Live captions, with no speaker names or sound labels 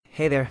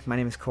Hey there, my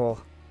name is Cole.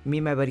 Me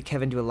and my buddy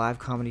Kevin do a live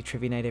comedy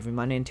trivia night every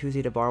Monday and Tuesday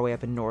at a bar way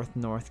up in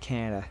North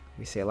Canada.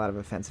 We say a lot of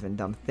offensive and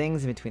dumb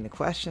things in between the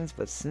questions,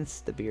 but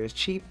since the beer is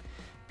cheap,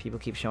 people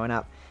keep showing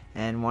up.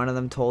 And one of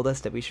them told us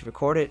that we should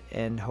record it,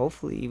 and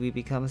hopefully we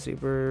become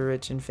super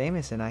rich and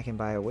famous and I can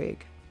buy a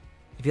wig.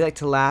 If you like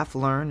to laugh,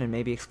 learn, and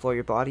maybe explore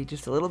your body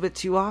just a little bit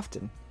too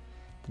often,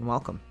 then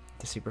welcome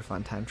to Super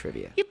Fun Time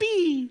Trivia.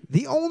 Yippee!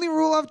 The only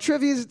rule of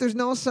trivia is that there's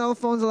no cell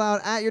phones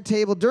allowed at your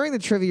table during the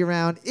trivia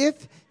round.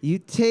 If you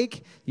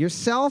take your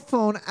cell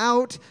phone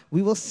out,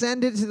 we will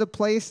send it to the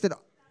place that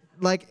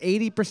like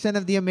 80%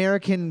 of the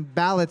American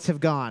ballots have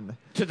gone.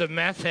 To the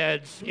meth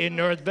heads in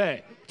North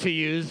Bay to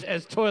use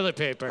as toilet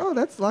paper. Oh,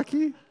 that's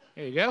lucky.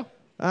 There you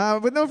go.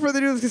 With no further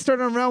ado, let's get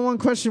started on round one,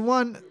 question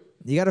one.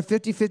 You got a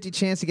 50-50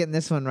 chance of getting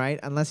this one right,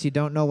 unless you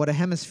don't know what a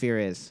hemisphere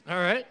is. All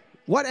right.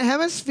 What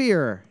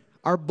hemisphere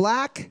are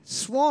black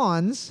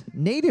swans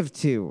native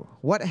to?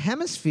 What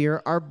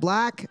hemisphere are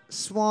black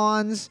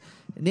swans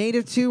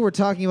native to? We're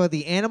talking about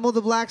the animal,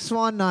 the black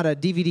swan, not a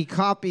DVD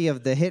copy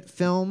of the hit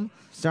film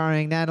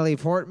starring Natalie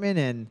Portman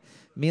and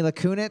Mila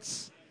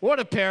Kunis. What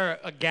a pair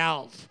of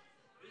gals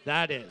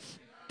that is.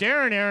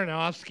 Darren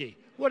Aronofsky.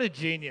 What a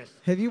genius.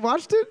 Have you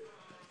watched it?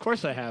 Of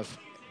course I have.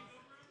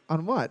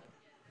 On what?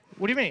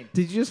 What do you mean?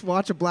 Did you just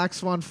watch a black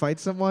swan fight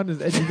someone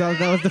and you thought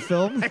that was the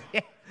film?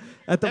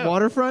 At the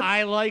waterfront?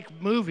 I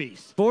like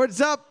movies.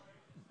 Boards up.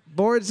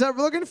 Boards up.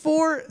 We're looking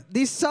for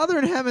the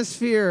southern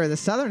hemisphere. The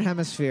southern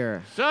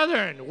hemisphere.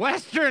 Southern.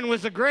 Western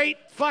was a great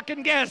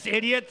fucking guess,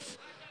 idiots.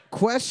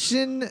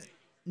 Question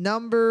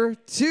number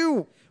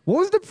 2. What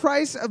was the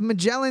price of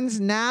Magellan's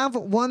Nav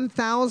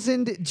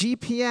 1000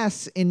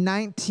 GPS in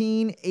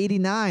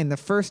 1989, the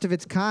first of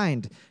its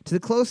kind? To the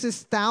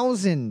closest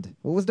 1,000.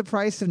 What was the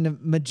price of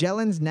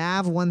Magellan's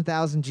Nav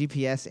 1000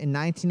 GPS in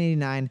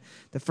 1989,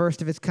 the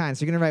first of its kind?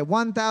 So you're going to write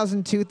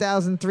 1,000,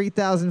 2,000,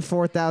 3,000,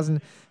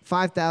 4,000,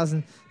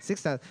 5,000,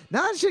 6,000.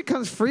 Now that shit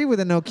comes free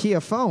with a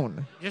Nokia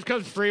phone. It just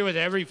comes free with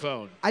every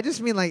phone. I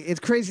just mean, like, it's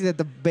crazy that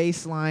the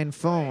baseline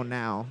phone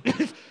now.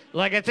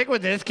 Like, I think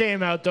when this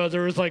came out, though,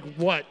 there was, like,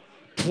 what?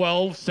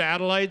 12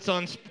 satellites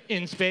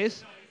in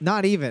space?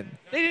 Not even.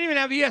 They didn't even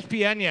have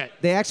ESPN yet.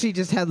 They actually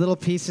just had little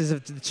pieces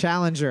of the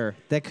Challenger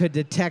that could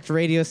detect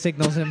radio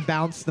signals and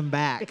bounce them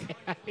back.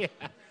 Yeah.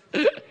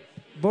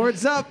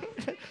 Boards up.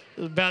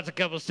 Bounce a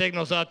couple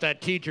signals off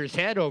that teacher's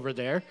head over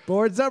there.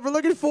 Boards up. We're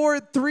looking for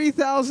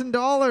 $3,000.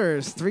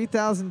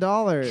 $3,000.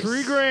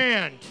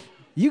 $3,000.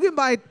 You can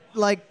buy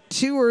like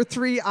 2 or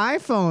 3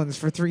 iPhones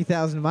for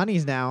 3,000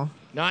 monies now.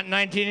 Not in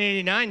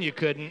 1989 you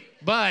couldn't,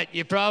 but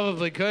you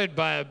probably could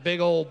buy a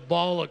big old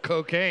ball of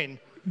cocaine.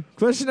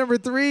 Question number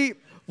 3.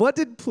 What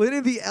did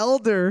Pliny the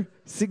Elder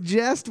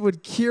suggest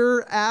would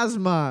cure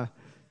asthma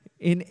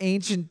in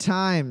ancient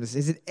times?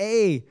 Is it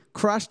A,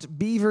 crushed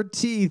beaver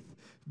teeth,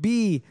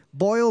 B,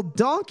 boiled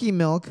donkey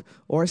milk,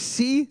 or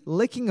C,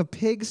 licking a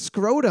pig's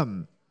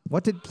scrotum?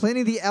 What did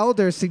Pliny the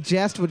Elder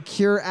suggest would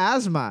cure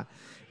asthma?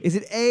 Is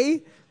it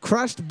A,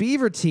 crushed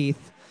beaver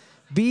teeth,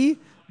 B,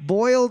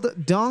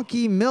 boiled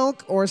donkey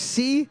milk, or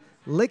C,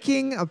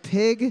 licking a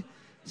pig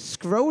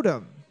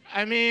scrotum?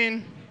 I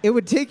mean, it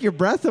would take your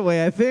breath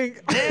away, I think.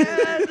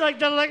 Yeah, it's like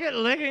the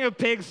licking a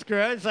pig's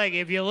scrotum. It's like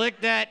if you lick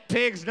that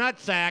pig's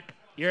nutsack,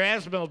 your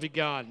asthma will be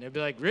gone. They'd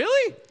be like,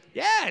 really?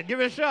 Yeah, give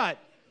it a shot.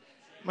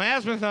 My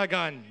asthma's not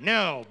gone.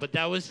 No, but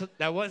that was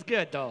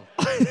good though.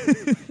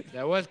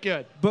 That was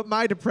good. But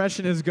my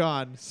depression is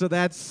gone, so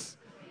that's.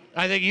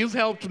 I think you've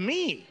helped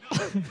me.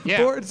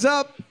 Yeah. Boards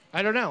up.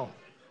 I don't know.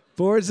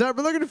 Boards up.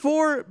 We're looking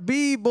for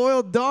B,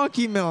 boiled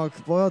donkey milk.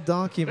 Boiled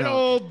donkey milk. Good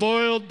old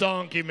boiled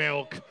donkey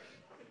milk.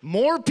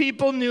 More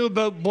people knew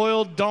about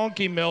boiled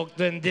donkey milk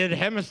than did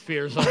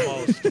hemispheres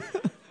almost.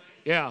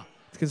 Yeah.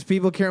 Because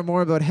people care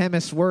more about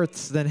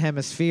Hemsworths than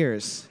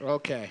hemispheres.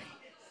 Okay.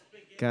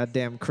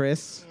 Goddamn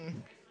Chris.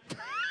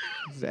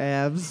 His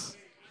abs.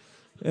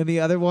 And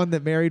the other one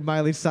that married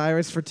Miley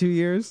Cyrus for 2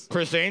 years.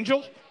 Chris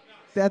Angel?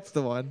 That's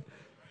the one.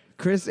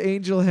 Chris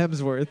Angel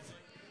Hemsworth.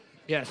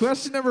 Yes.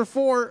 Question number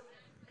 4.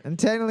 And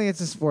technically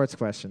it's a sports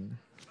question.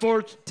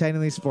 Sports.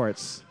 Technically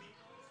sports.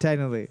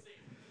 Technically.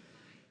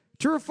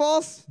 True or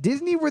false?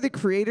 Disney were the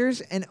creators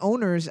and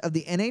owners of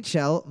the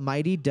NHL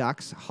Mighty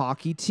Ducks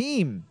hockey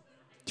team.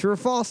 True or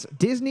false?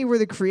 Disney were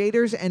the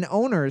creators and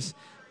owners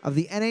of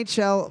the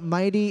NHL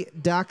Mighty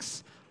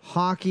Ducks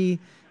hockey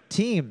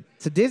team.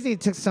 So Disney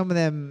took some of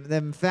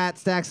them fat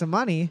stacks of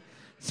money,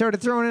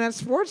 started throwing it at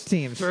sports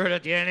teams. Threw it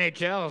at the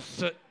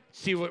NHL,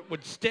 see what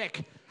would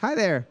stick. Hi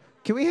there.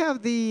 Can we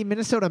have the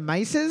Minnesota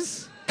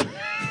Mices?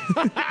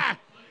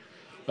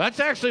 That's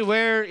actually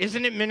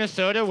isn't it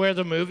Minnesota where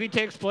the movie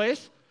takes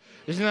place?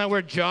 Isn't that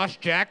where Josh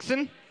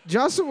Jackson?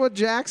 Joshua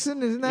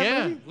Jackson, isn't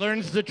that movie?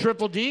 Learns the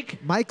triple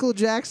deke. Michael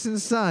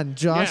Jackson's son,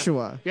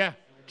 Joshua. Yeah.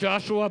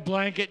 Joshua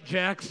Blanket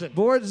Jackson.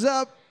 Boards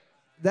up.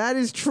 That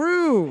is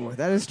true.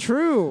 That is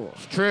true.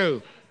 It's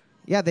true.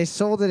 Yeah, they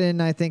sold it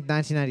in, I think,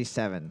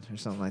 1997 or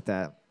something like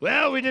that.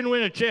 Well, we didn't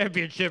win a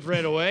championship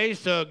right away,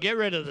 so get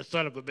rid of the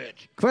son of a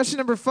bitch. Question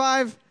number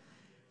 5.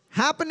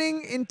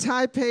 Happening in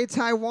Taipei,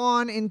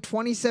 Taiwan in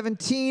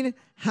 2017,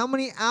 how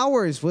many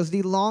hours was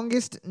the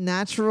longest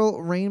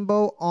natural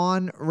rainbow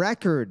on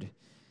record?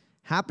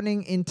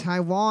 Happening in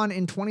Taiwan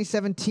in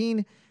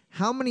 2017,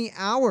 how many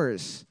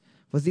hours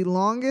was the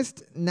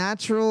longest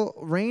natural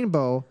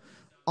rainbow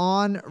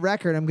on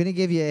record? I'm going to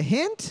give you a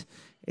hint.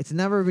 It's a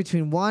number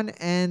between 1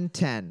 and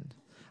 10.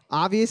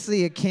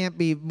 Obviously, it can't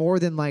be more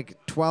than like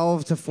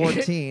 12 to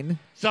 14.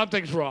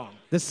 Something's wrong.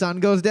 The sun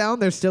goes down,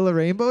 there's still a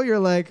rainbow. You're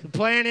like, The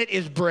planet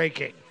is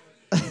breaking.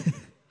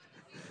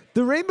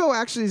 the rainbow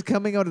actually is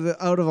coming out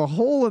of a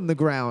hole in the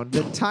ground.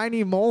 The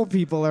tiny mole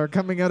people are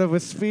coming out of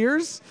with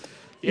spheres.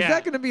 Yeah. Is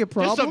that going to be a Just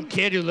problem? some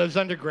kid who lives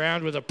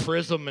underground with a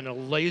prism and a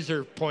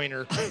laser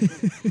pointer.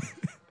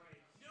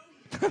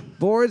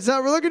 Boards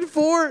up. We're looking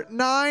for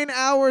 9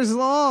 hours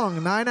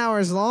long. 9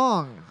 hours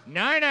long.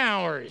 9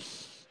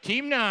 hours.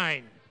 Team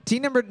 9.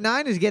 Team number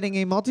 9 is getting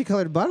a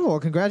multicolored butthole.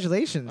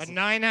 Congratulations. A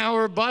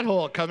 9-hour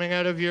butthole coming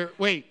out of your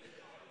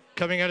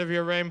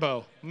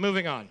rainbow.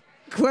 Moving on.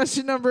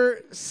 Question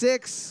number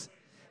 6.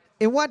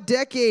 In what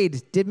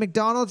decade did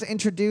McDonald's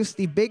introduce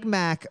the Big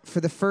Mac for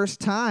the first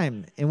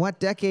time? In what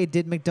decade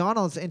did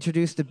McDonald's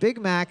introduce the Big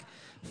Mac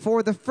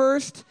for the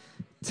first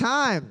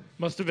time?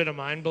 Must have been a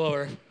mind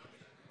blower.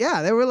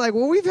 Yeah, they were like,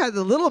 well, we've had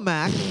the Little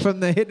Mac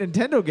from the hit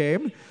Nintendo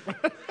game.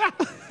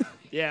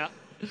 Yeah.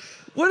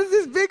 What is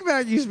this Big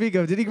Mac you speak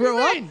of? Did he grow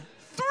up? 3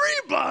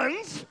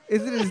 buns?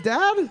 Is it his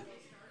dad?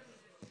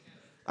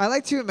 I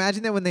like to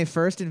imagine that when they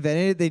first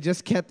invented it, they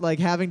just kept like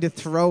having to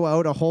throw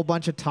out a whole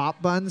bunch of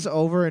top buns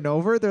over and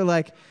over. They're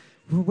like,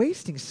 we're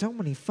wasting so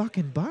many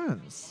fucking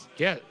buns.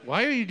 Yeah.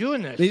 Why are you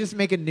doing this? They just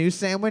make a new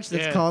sandwich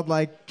that's Yeah. called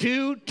like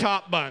 2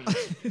 top buns.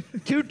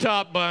 2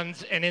 top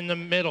buns, and in the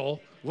middle,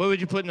 what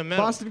would you put in the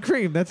middle? Boston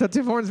cream. That's how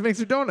Tim Hortons makes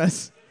their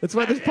donuts. That's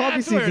why there's poppy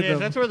That's where seeds it in is. them.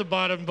 That's where the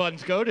bottom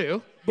buns go to.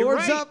 You're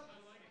Boards right. up.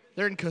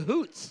 They're in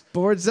cahoots.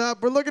 Boards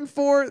up. We're looking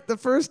for the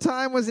first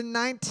time was in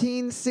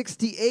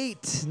 1968.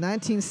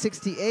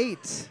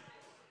 1968.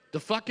 The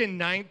fucking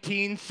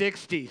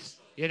 1960s,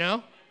 you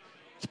know?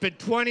 It's been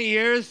 20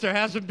 years. There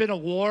hasn't been a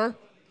war.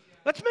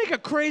 Let's make a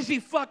crazy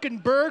fucking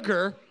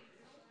burger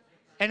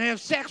and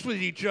have sex with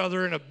each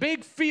other in a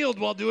big field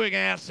while doing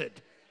acid.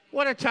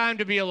 What a time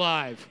to be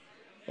alive.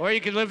 Or you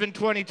could live in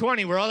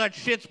 2020 where all that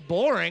shit's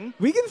boring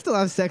We can still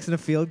have sex in a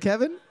field,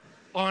 Kevin.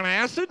 on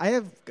acid. I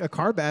have a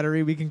car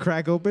battery we can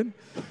crack open.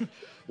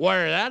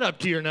 Wire that up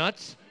to your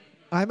nuts.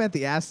 I meant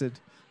the acid.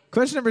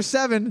 Question number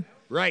 7.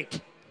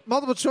 Right.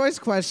 Multiple choice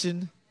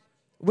question.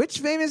 Which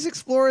famous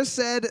explorer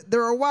said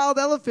there are wild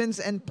elephants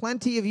and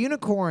plenty of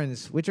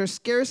unicorns, which are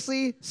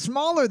scarcely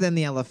smaller than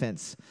the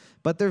elephants,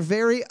 but they're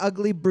very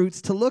ugly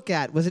brutes to look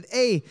at? Was it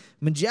A,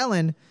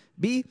 Magellan,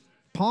 B,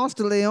 Ponce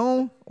de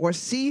Leon, or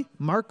C,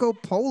 Marco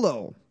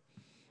Polo?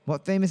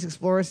 What famous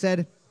explorer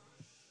said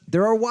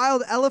there are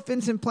wild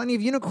elephants and plenty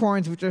of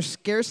unicorns, which are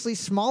scarcely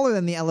smaller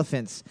than the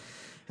elephants,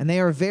 and they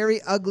are very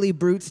ugly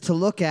brutes to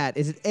look at?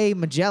 Is it A,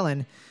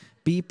 Magellan,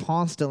 B,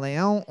 Ponce de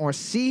Leon, or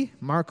C,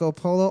 Marco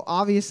Polo?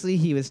 Obviously,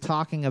 he was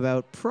talking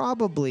about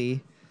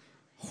probably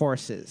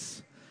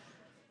horses.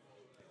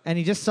 And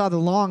he just saw the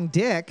long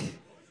dick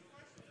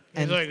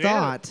and He's like,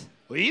 thought, "Yeah,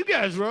 well, you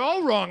guys were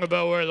all wrong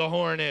about where the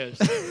horn is.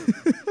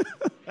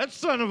 That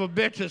son of a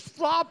bitch is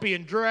floppy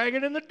and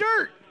dragging in the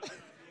dirt.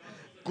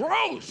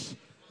 Gross.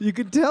 you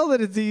could tell that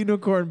it's a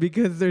unicorn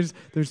because there's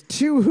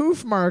 2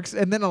 hoof marks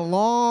and then a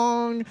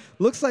long,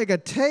 looks like a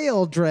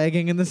tail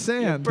dragging in the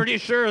sand. Pretty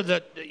sure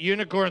that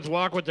unicorns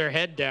walk with their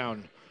head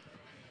down.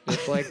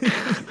 It's like,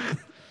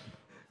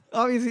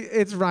 Obviously,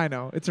 it's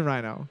rhino. It's a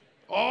rhino.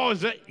 oh,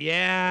 is it?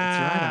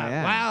 Yeah. It's right,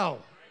 yeah. Wow.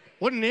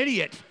 What an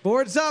idiot.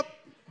 Boards up.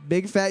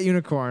 Big fat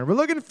unicorn. We're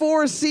looking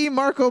for C,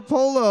 Marco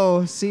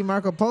Polo. C,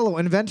 Marco Polo,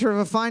 inventor of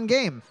a fine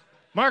game.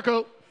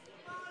 Marco.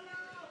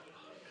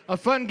 A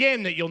fun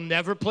game that you'll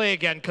never play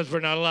again because we're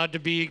not allowed to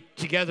be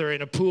together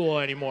in a pool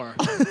anymore.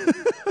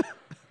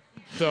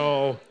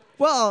 So,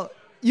 Well,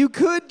 you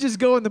could just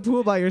go in the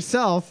pool by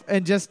yourself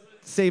and just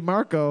say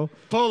Marco.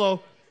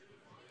 Polo.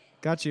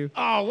 Got you.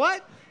 Oh,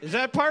 what? Is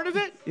that part of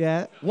it?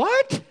 Yeah.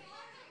 What?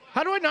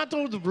 How do I not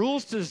know the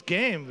rules to this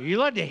game? Are you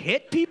allowed to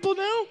hit people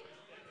now?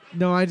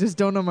 No, I just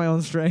don't know my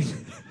own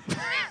strength.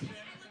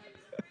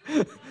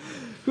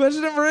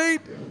 Question number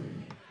 8.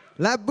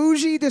 La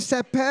Bougie de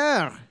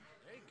Sapeur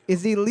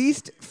is the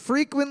least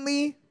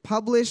frequently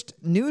published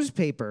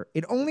newspaper.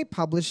 It only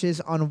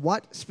publishes on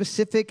what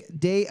specific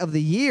day of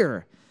the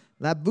year?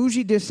 La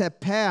Bougie de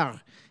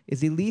Sapeur is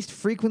the least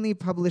frequently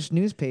published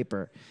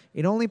newspaper.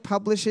 It only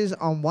publishes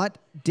on what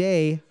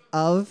day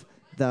of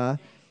the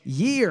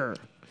year?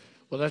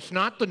 Well, that's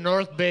not the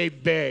North Bay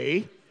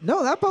Bay.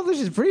 No, that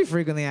publishes pretty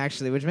frequently,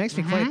 actually, which makes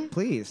me quite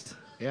pleased.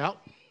 Yeah.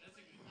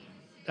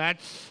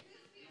 That's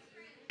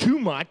too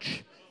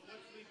much.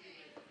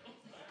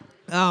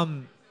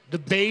 The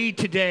Bay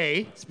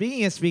Today.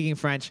 Speaking of speaking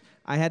French,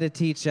 I had to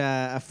teach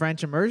a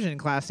French immersion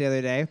class the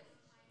other day.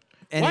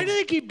 And Why do it's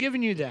they keep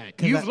giving you that?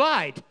 'Cause You've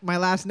lied. my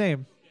last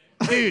name.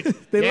 Dude.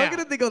 They yeah. look at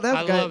it and they go, that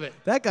I guy, love it.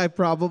 that guy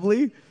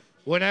probably.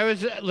 When I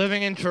was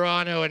living in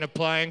Toronto and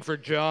applying for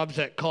jobs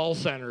at call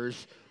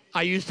centers,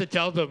 I used to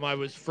tell them I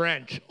was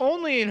French,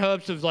 only in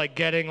hopes of like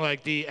getting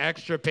like the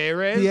extra pay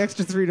raise. The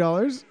extra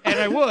 $3? And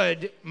I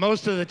would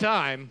most of the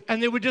time.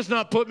 And they would just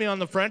not put me on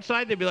the French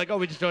side. They'd be like, oh,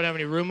 we just don't have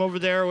any room over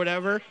there or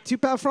whatever. Tu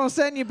parles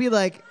français? And you'd be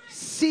like,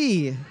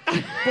 si.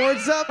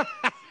 Boards up.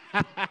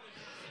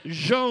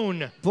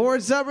 Jaune.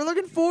 Boards up. We're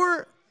looking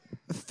for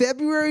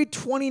February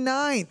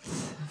 29th.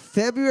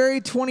 February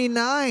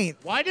 29th.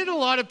 Why did a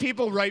lot of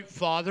people write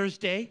Father's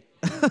Day?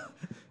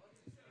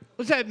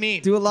 What's that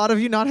mean? Do a lot of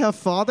you not have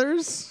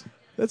fathers?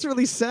 That's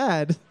really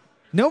sad.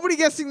 Nobody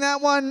guessing that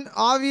one.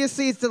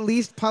 Obviously, it's the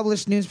least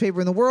published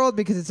newspaper in the world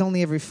because it's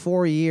only every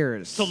 4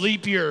 years. It's a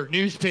leap year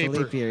newspaper. It's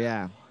a leap year,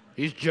 yeah.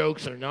 These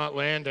jokes are not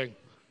landing.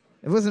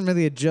 It wasn't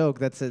really a joke.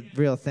 That's a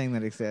real thing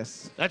that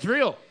exists. That's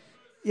real.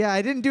 Yeah,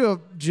 I didn't do a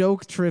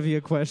joke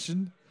trivia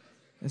question.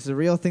 It's a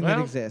real thing that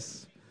Well.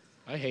 exists.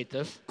 I hate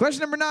this.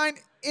 Question number 9.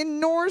 In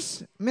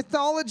Norse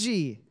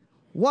mythology,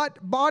 what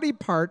body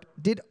part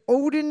did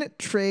Odin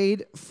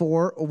trade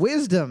for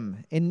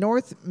wisdom? In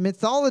Norse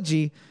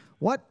mythology,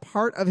 what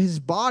part of his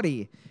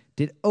body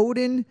did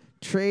Odin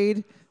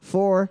trade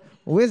for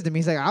wisdom?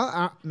 He's like,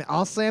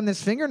 I'll slam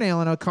this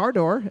fingernail in a car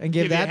door and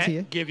give that to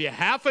you. Give you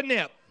half a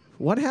nip.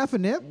 One half a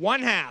nip?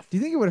 One half. Do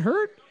you think it would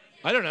hurt?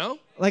 I don't know.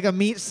 Like a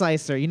meat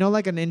slicer. You know,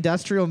 like an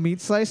industrial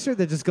meat slicer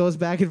that just goes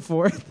back and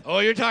forth? Oh,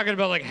 you're talking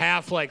about like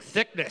half like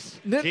thickness.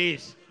 No.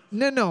 Jeez.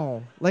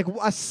 No. Like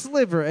a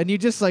sliver, and you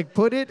just like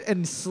put it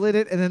and slit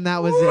it, and then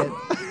that was it.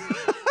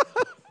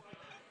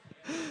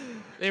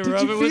 They Did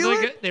rub you it with feel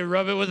like it? they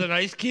rub it with an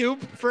ice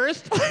cube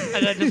first,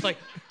 and then just like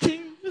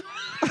ting,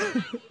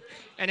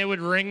 and it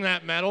would ring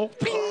that metal.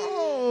 Ping.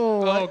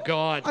 Oh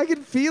God. I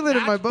can feel it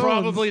in my That's bones.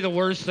 probably the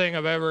worst thing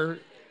I've ever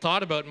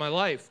thought about in my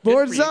life. Good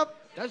Boards for you.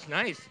 up. That's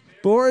nice.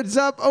 Boards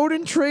up.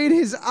 Odin traded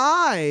his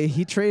eye.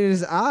 He traded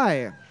his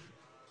eye.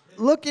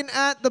 Looking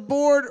at the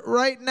board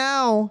right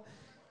now,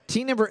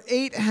 team number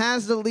 8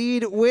 has the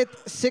lead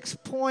with 6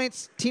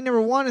 points. Team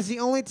number 1 is the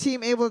only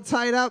team able to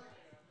tie it up.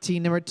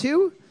 Team number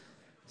 2,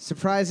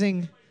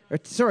 team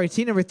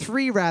number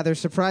 3 rather,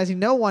 surprising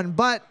no one,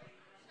 but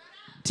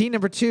team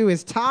number 2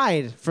 is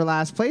tied for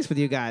last place with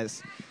you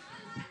guys.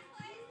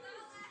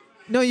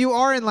 No, you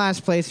are in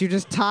last place. You're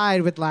just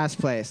tied with last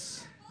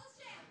place.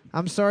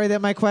 I'm sorry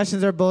that my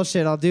questions are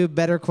bullshit. I'll do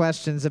better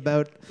questions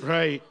about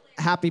Right.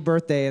 Happy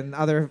Birthday and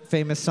other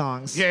famous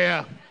songs.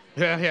 Yeah.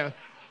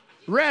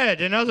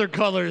 Red and other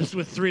colors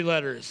with 3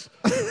 letters.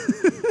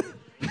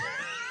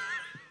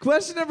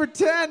 Question number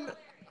 10.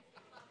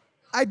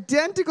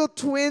 Identical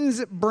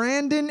twins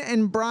Brandon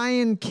and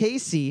Brian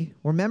Casey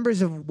were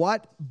members of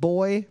what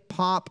boy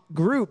pop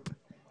group?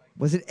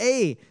 Was it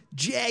A,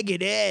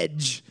 Jagged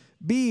Edge,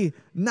 B,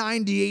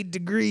 98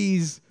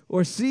 Degrees,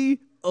 or C,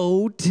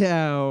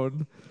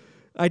 O-Town?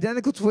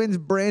 Identical twins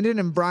Brandon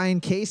and Brian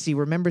Casey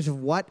were members of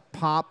what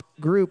pop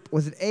group?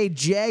 Was it A,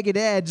 Jagged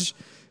Edge,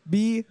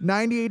 B,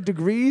 98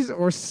 Degrees,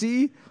 or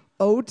C,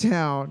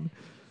 O-Town?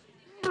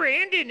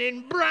 Brandon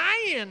and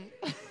Brian.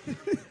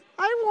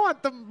 I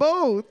want them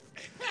both.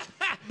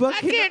 But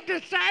I can't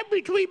decide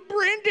between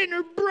Brendan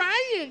or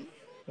Brian.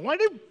 Why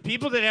do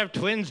people that have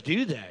twins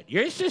do that?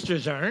 Your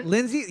sisters aren't.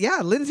 Lindsay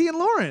and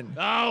Lauren.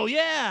 Oh,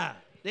 yeah,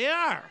 they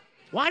are.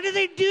 Why do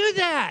they do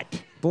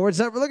that? Boards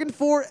up. We're looking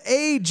for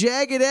A,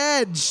 Jagged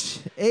Edge.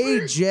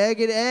 A,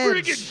 Jagged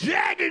Edge. Friggin'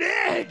 Jagged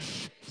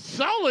Edge.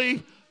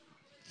 Sully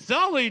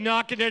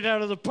knocking it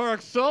out of the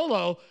park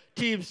solo.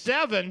 Team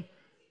 7.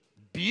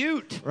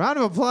 Butte. Round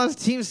of applause,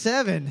 Team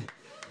 7.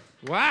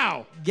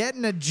 Wow.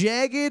 Getting a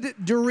jagged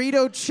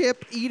Dorito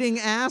chip eating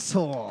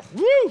asshole.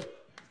 Woo.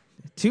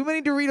 Too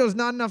many Doritos,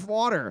 not enough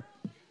water.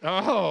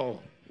 Oh.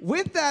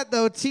 With that,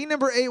 though, team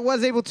number 8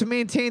 was able to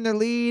maintain their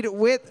lead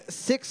with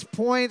 6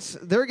 points.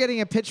 They're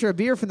getting a pitcher of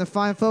beer from the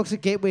fine folks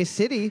at Gateway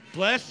City.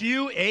 Bless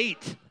you,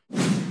 8.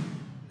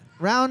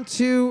 Round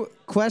 2,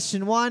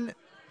 question 1.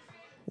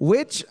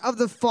 Which of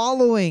the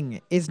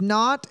following is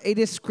not a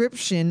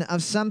description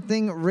of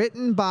something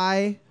written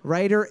by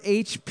writer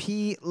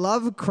H.P.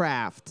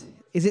 Lovecraft?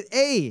 Is it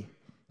A,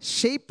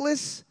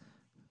 shapeless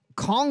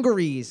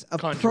congeries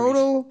of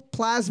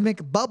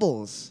protoplasmic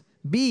bubbles?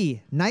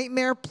 B,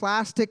 nightmare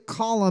plastic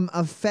column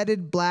of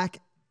fetid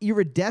black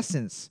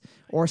iridescence?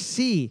 Or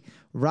C,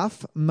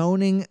 rough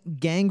moaning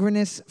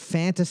gangrenous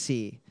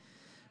fantasy?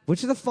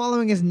 Which of the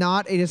following is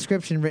not a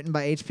description written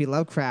by H.P.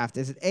 Lovecraft?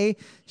 Is it A,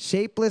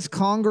 shapeless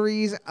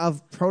congeries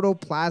of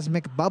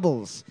protoplasmic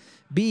bubbles?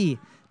 B,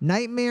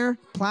 nightmare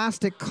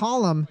plastic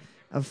column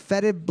of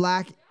fetid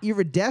black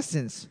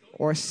iridescence?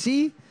 Or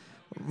C,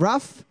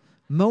 rough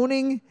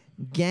moaning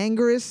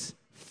gangrenous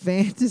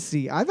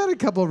fantasy? I've had a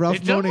couple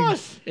rough moaning.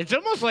 It's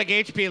almost like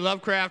H.P.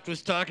 Lovecraft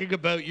was talking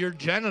about your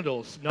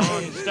genitals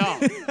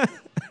nonstop.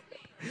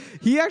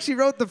 He actually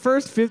wrote the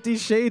first 50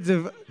 Shades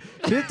of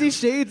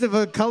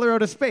a Color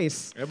Out of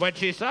Space. And when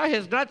she saw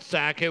his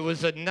nutsack, it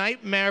was a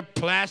nightmare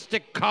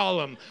plastic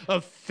column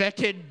of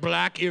fetid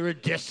black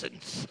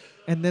iridescence.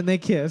 And then they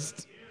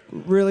kissed.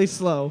 Really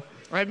slow.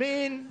 I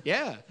mean,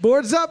 yeah.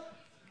 Boards up.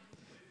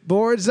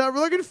 Boards up.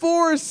 We're looking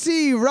for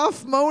C,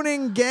 rough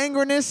moaning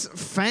gangrenous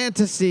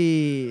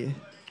fantasy.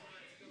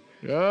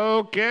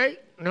 Okay.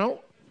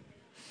 No.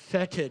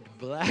 Fetid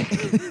black.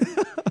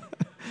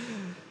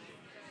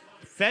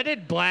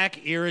 Fetid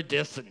black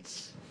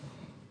iridescence.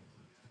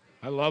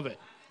 I love it.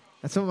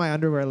 That's what my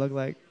underwear look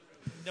like.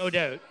 No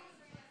doubt.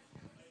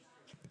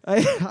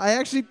 I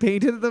actually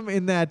painted them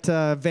in that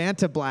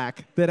Vanta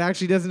black that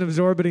actually doesn't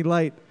absorb any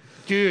light.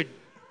 Dude,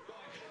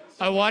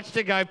 I watched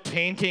a guy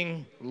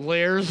painting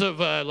layers of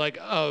like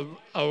a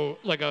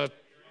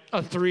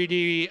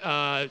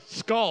 3D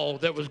skull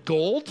that was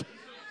gold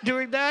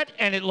doing that,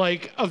 and it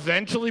like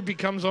eventually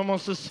becomes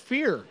almost a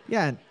sphere.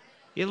 Yeah.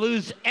 You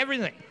lose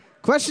everything.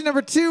 Question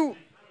number 2.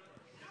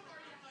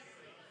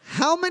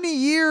 How many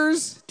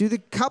years do the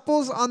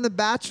couples on The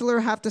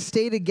Bachelor have to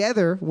stay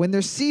together when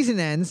their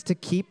season ends to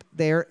keep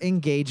their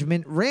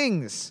engagement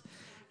rings?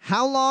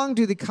 How long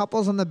do the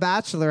couples on The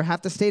Bachelor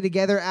have to stay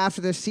together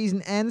after their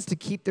season ends to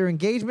keep their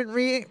engagement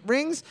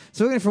rings?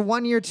 So we're going for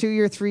 1 year, 2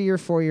 year, 3 year,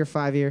 4 year,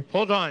 5 year.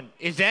 Hold on.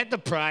 Is that the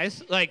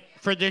prize, like,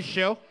 for this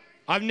show?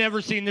 I've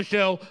never seen the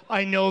show.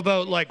 I know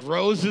about, like,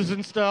 roses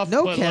and stuff.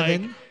 No, but,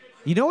 Kevin. Like,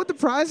 you know what the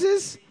prize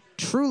is?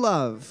 True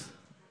love.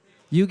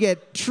 You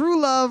get true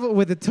love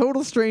with a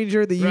total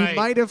stranger that you Right.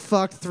 might have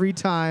fucked 3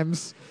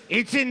 times.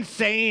 it's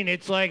insane.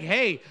 It's like,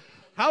 hey,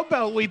 how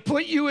about we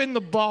put you in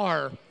the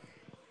bar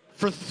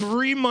for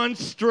 3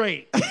 months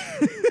straight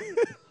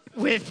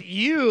with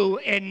you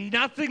and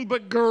nothing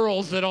but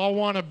girls that all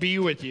want to be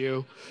with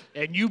you,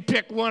 and you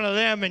pick one of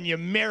them and you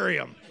marry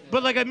them.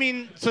 But, like, I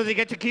mean, so they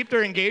get to keep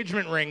their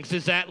engagement rings.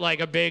 Is that,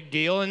 like, a big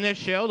deal in this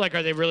show? Like,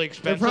 are they really They're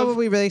expensive?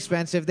 probably really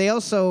expensive. They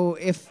also,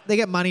 if they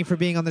get money for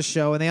being on the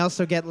show, and they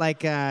also get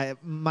like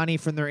money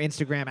from their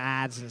Instagram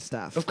ads and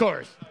stuff. Of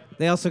course.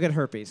 They also get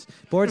herpes.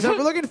 Boards up.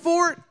 We're looking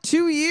for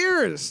 2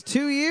 years.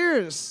 2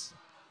 years.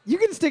 You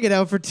can stick it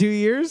out for 2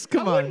 years.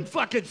 Come I on. wouldn't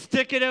fucking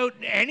stick it out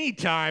any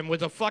time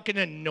with a fucking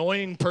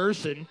annoying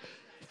person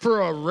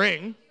for a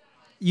ring.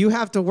 You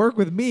have to work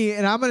with me,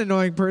 and I'm an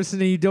annoying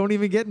person, and you don't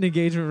even get an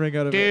engagement ring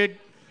out of it. Dude,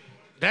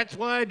 that's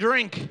why I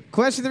drink.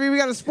 Question 3, we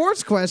got a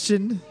sports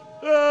question.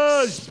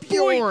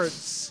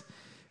 Sports.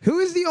 Who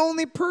is the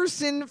only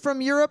person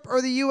from Europe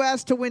or the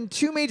U.S. to win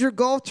 2 major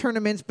golf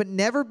tournaments but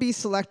never be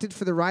selected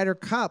for the Ryder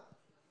Cup?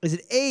 Is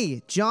it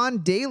A, John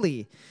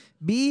Daly,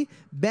 B,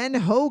 Ben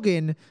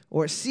Hogan,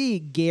 or C,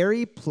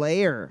 Gary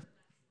Player?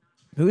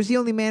 Who is the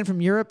only man from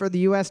Europe or the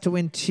U.S. to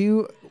win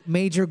 2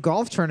 major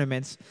golf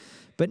tournaments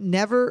but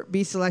never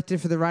be selected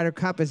for the Ryder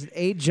Cup? Is it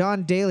A,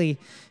 John Daly,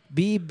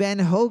 B, Ben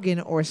Hogan,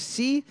 or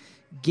C,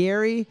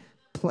 Gary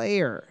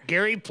Player?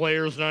 Gary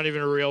Player's not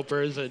even a real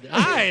person.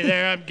 Hi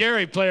there, I'm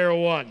Gary Player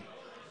 1.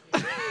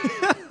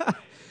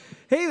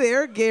 Hey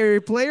there, Gary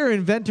Player,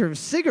 inventor of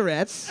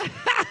cigarettes.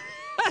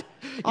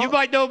 You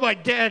might know my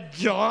dad,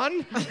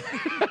 John.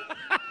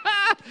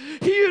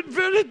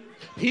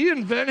 He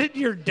invented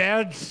your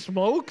dad's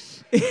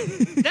smokes?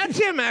 That's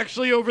him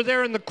actually over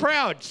there in the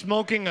crowd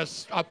smoking a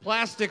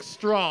plastic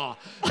straw.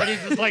 And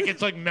he's just like,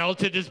 it's like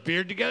melted his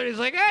beard together. He's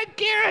like, hey,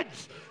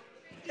 kids.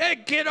 Hey,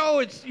 kiddo,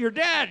 it's your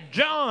dad,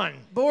 John.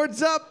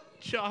 Boards up.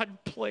 John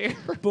Player.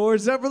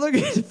 Boards up. We're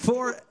looking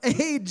for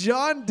A,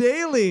 John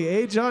Daly.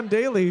 A, John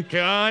Daly.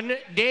 John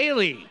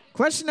Daly.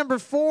 Question number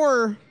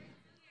 4.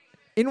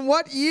 In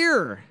what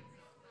year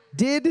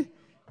did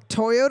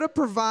Toyota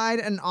provide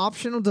an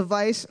optional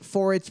device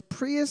for its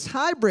Prius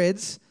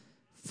hybrids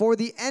for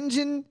the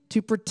engine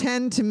to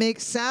pretend to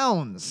make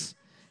sounds?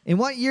 In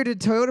what year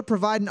did Toyota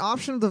provide an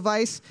optional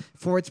device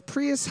for its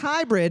Prius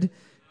hybrid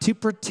to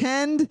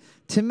pretend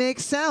to make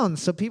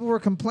sounds? So people were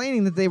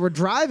complaining that they were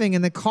driving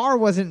and the car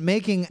wasn't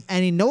making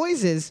any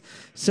noises,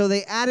 so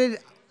they added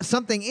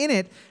something in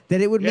it that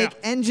it would make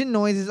engine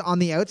noises on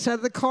the outside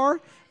of the car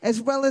as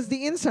well as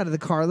the inside of the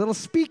car, a little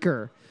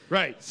speaker.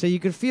 Right. So you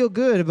could feel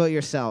good about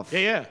yourself.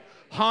 Yeah.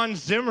 Hans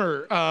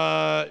Zimmer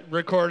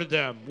recorded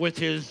them with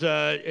his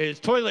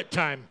toilet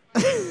time.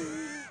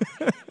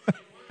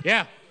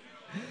 Yeah.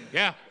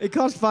 Yeah. It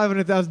cost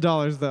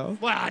 $500,000 though.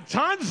 Wow, it's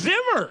Hans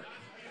Zimmer.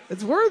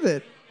 It's worth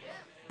it.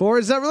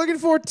 Boards up. We're looking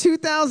for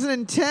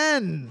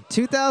 2010.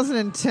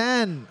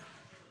 2010.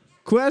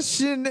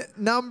 Question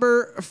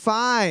number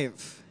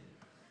 5.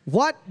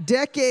 What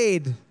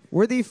decade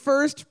were the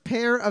first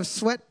pair of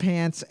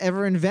sweatpants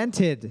ever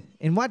invented?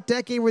 In what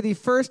decade were the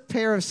first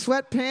pair of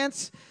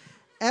sweatpants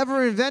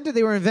ever invented?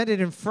 They were invented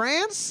in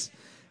France,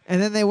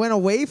 and then they went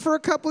away for a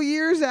couple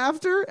years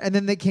after, and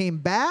then they came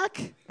back,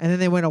 and then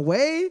they went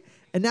away,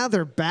 and now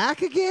they're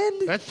back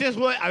again? That's just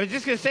what I was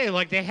just going to say,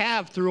 like they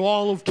have through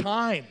all of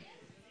time.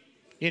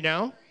 You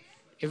know?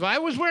 If I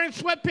was wearing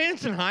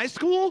sweatpants in high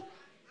school,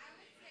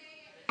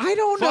 I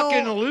don't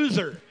fucking know. a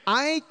loser.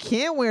 I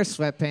can't wear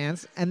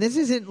sweatpants, and this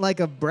isn't like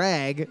a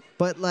brag,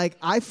 but like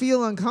I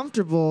feel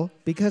uncomfortable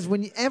because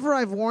whenever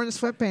I've worn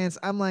sweatpants,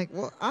 I'm like,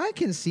 well, I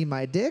can see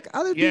my dick.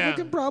 Other Yeah.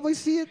 people can probably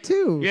see it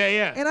too. Yeah,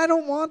 yeah. And I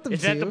don't want them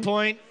Is to. that the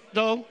point,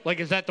 though? Like,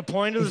 is that the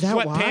point of Is the that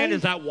sweatpant? why?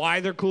 Is that why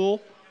they're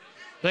cool?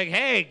 Like,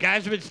 hey,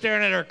 guys have been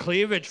staring at our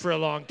cleavage for a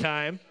long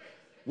time.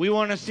 We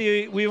want to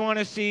see,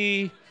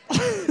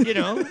 you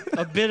know,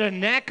 a bit of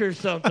neck or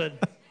something.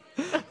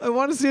 I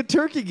want to see a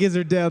turkey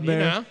gizzard down You there.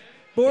 know?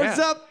 Boards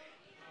Yeah. up.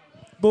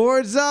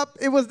 Boards up.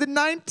 It was the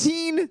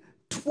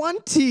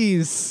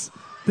 1920s.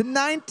 The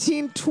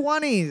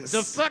 1920s.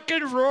 The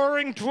fucking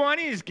roaring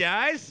 20s,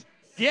 guys.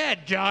 Yeah,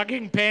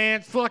 jogging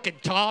pants, fucking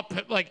top,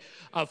 like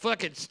a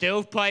fucking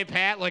stovepipe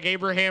hat like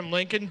Abraham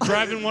Lincoln,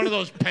 driving one of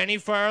those penny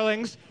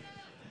farthings.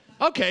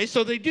 Okay,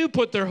 so they do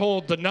put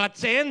the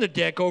nuts and the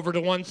dick over to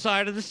one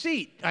side of the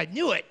seat. I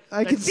knew it.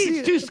 I can see seat's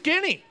it. too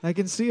skinny. I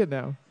can see it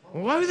now.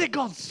 Why were they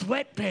called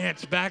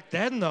sweatpants back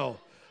then, though?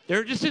 They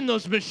were just in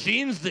those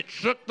machines that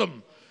shook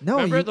them. No,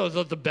 Remember those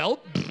with the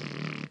belt?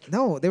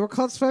 No, they were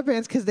called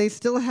sweatpants because they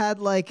still had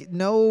like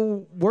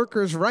no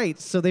workers'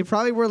 rights. So they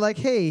probably were like,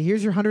 "Hey,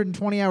 here's your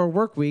 120-hour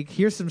work week.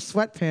 Here's some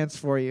sweatpants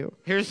for you."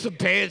 Here's some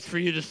pants for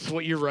you to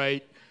sweat. You're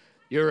right.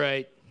 You're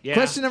right. Yeah.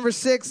 Question number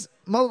 6,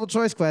 multiple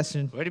choice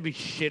question. Way to be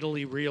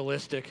shittily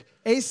realistic.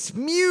 A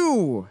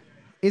smew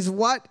is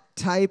what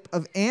type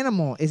of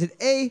animal? Is it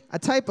A, a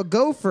type of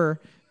gopher,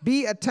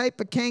 B, a type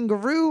of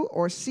kangaroo,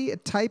 or C, a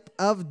type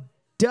of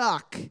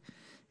duck?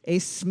 A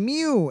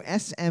smew,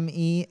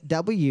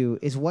 S-M-E-W,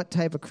 is what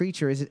type of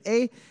creature? Is it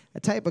A,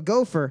 a type of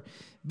gopher,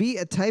 B,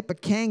 a type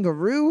of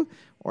kangaroo,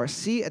 or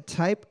C, a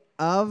type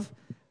of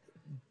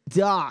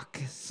duck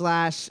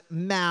 /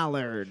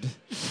 mallard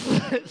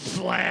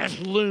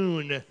 /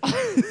 loon.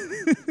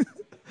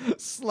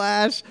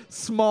 /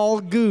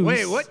 small goose?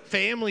 Wait, what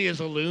family is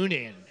a loon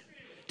in?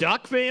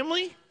 Duck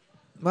family?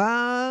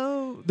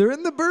 Wow, they're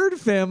in the bird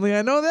family.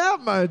 I know that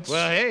much.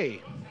 Well,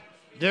 hey,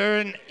 they're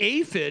an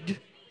aphid.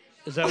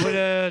 Is that what?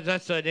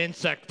 That's an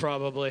insect,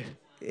 probably.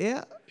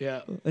 Yeah.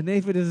 Yeah. An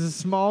aphid is a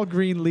small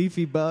green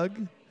leafy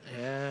bug.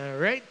 Yeah.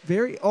 Right.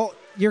 Oh,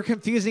 you're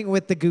confusing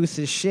with the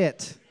goose's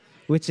shit,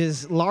 which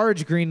is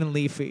large, green, and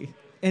leafy.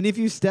 And if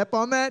you step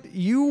on that,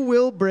 you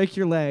will break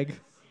your leg.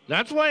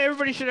 That's why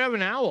everybody should have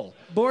an owl.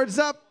 Boards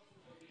up.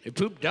 They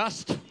poop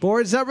dust.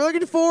 Boards up. We're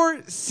looking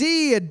for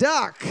see a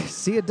duck.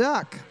 See a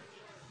duck.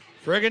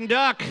 Friggin'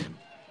 duck.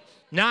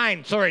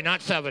 9. Sorry,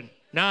 not 7.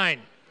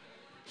 9.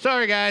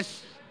 Sorry,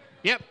 guys.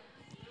 Yep.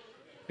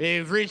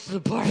 We've reached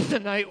the part of the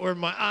night where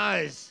my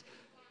eyes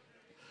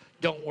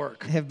don't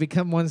work. Have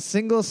become one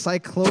single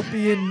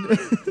cyclopean.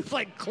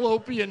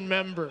 Cyclopean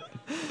member.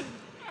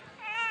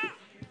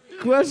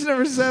 Question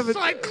number 7.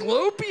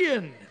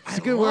 Cyclopean. It's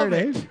a good word,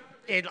 eh?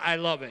 I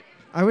love it.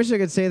 I wish I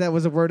could say that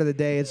was a word of the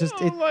day. It's just,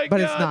 My but God.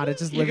 it's not. It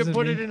just you lives can in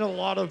put me. it in a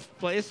lot of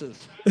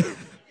places.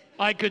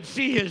 I could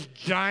see his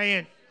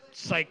giant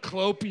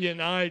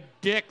cyclopean-eyed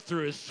dick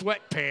through his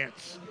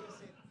sweatpants.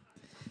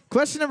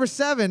 Question number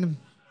 7.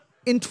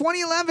 In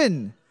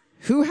 2011,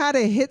 who had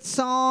a hit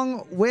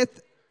song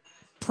with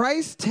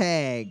Price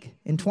Tag?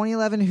 In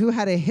 2011, who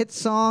had a hit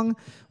song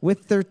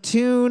with their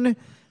tune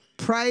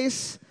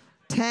Price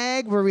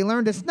Tag, where we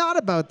learned it's not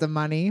about the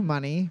money.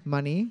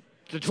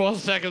 It's a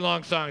 12-second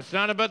long song. It's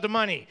not about the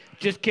money.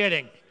 Just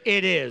kidding.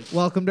 It is.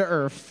 Welcome to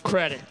Earth.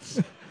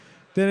 Credits.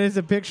 Then it's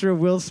a picture of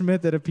Will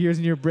Smith that appears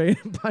in your brain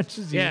and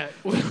punches you. Yeah.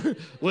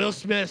 Will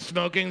Smith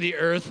smoking the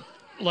earth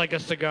like a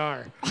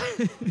cigar.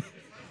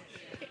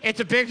 It's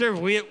a picture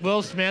of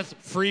Will Smith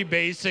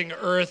freebasing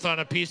earth on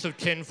a piece of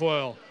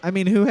tinfoil. I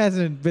mean, who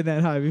hasn't been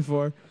that high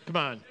before? Come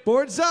on.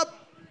 Boards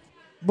up.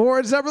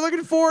 Boards up. We're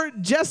looking for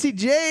Jesse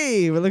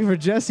J. We're looking for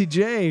Jesse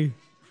J.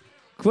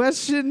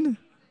 Question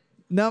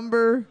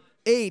number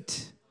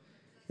 8.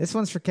 This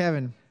one's for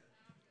Kevin.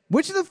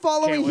 Which of the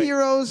following Can't wait.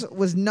 heroes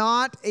was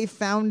not a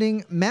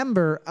founding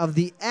member of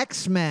the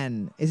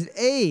X-Men? Is it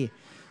A,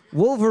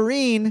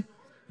 Wolverine,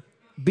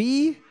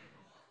 B,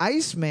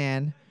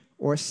 Iceman,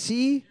 or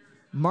C,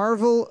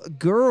 Marvel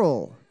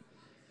Girl?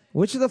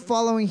 Which of the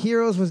following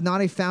heroes was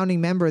not a founding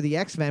member of the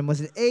X-Men?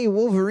 Was it A,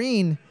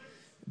 Wolverine,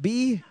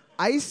 B,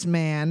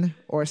 Iceman,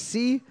 or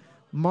C,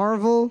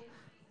 Marvel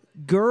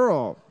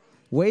Girl?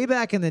 Way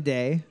back in the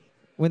day,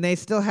 when they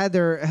still had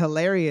their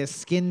hilarious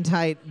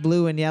skin-tight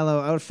blue and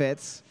yellow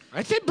outfits,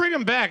 I said bring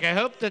him back. I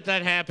hope that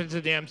happens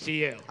in the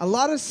MCU. a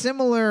lot of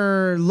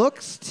similar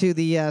looks to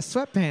the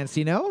sweatpants,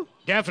 you know?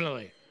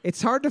 Definitely.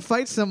 It's hard to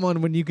fight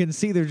someone when you can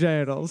see their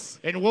genitals.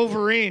 And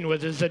Wolverine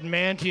with his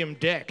adamantium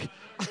dick.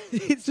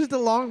 It's just a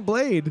long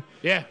blade.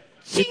 Yeah.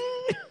 Zing!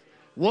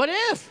 What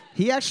if?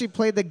 He actually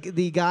played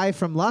the guy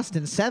from Lust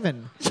in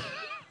 7.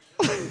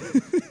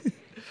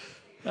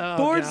 Oh,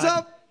 Boards God.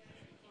 up.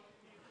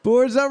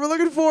 Boards up. We're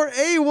looking for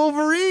a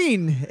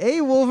Wolverine.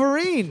 A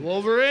Wolverine.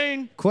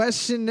 Wolverine.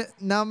 Question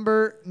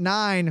number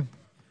 9.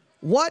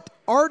 What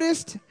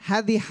artist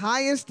had the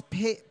highest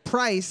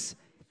price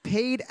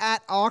paid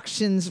at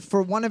auctions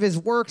for one of his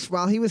works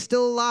while he was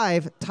still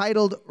alive,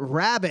 titled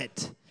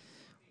Rabbit?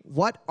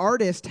 What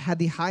artist had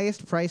the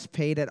highest price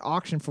paid at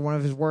auction for one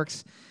of his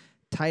works,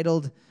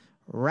 titled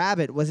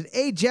Rabbit? Was it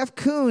A, Jeff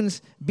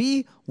Koons,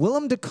 B,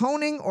 Willem de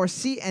Koning, or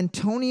C,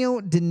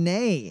 Antonio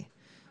Dene?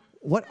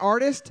 What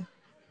artist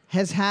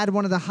has had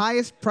one of the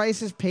highest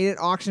prices paid at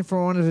auction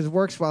for one of his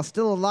works while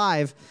still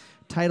alive,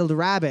 titled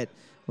Rabbit?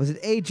 Was it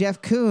A,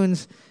 Jeff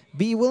Koons,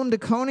 B, Willem de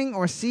Koning,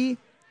 or C,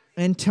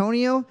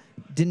 Antonio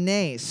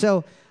Dene?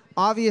 So,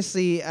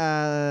 obviously,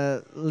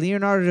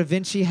 Leonardo da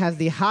Vinci has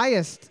the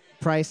highest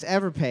price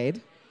ever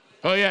paid.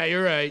 Oh, yeah,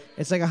 you're right.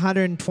 It's like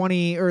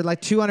 120 or like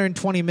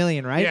 220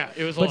 million, right? Yeah,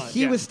 it was a but lot,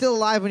 he yeah. was still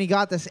alive when he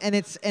got this, and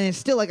it's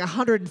still like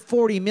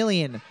 140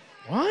 million.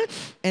 What?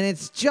 And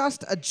it's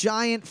just a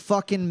giant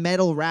fucking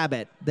metal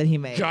rabbit that he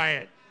made.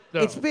 Giant.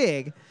 No. It's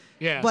big.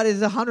 Yeah. But is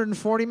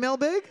 140 mil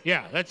big?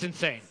 Yeah, that's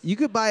insane. You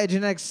could buy a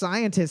genetic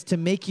scientist to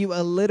make you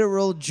a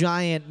literal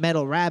giant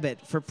metal rabbit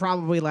for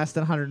probably less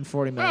than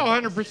 140 million.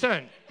 Oh,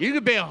 100%. You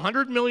could pay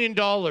 $100 million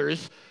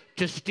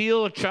to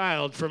steal a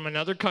child from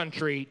another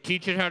country,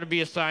 teach it how to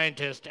be a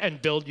scientist,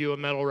 and build you a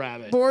metal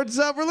rabbit. Boards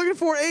up. We're looking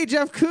for A.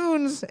 Jeff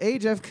Koons. A.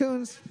 Jeff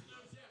Koons.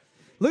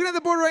 Looking at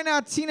the board right now,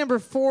 team number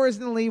 4 is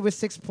in the lead with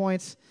 6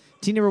 points.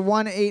 Team number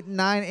 1, 8, and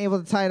 9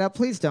 able to tie it up.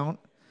 Please don't.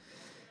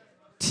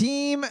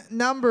 Team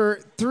number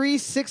 3,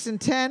 6, and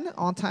 10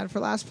 all tied for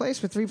last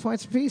place with 3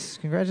 points apiece.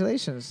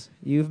 Congratulations.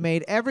 You've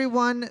made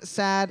everyone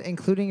sad,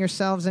 including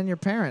yourselves and your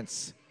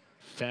parents.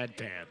 Sad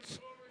pants.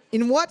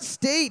 In what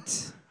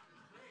state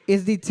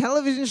is the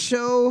television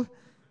show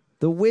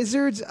The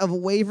Wizards of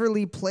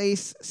Waverly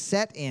Place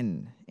set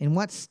in? In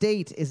what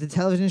state is the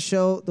television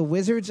show The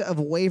Wizards of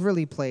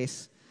Waverly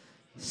Place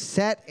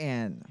set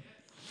in?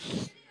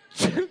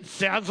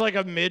 Sounds like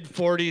a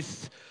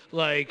mid-40s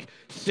like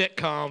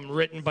sitcom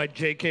written by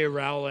J.K.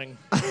 Rowling.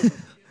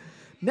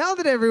 Now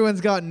that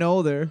everyone's gotten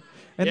older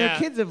and their Yeah.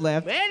 kids have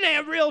left, And they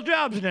have real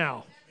jobs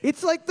now.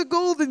 it's like the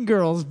Golden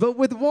Girls, but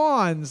with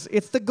wands.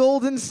 It's the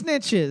Golden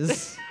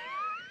Snitches.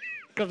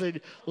 Because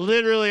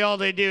literally all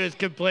they do is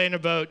complain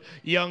about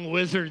young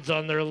wizards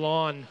on their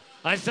lawn.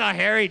 I saw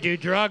Harry do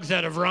drugs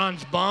out of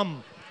Ron's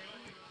bum.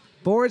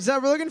 Boards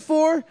up. We're looking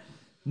for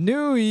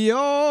New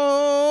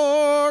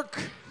York.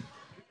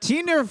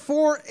 Team number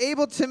 4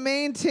 able to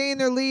maintain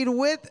their lead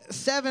with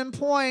 7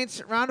 points.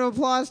 Round of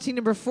applause, team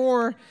number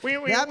 4.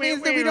 That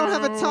means that we don't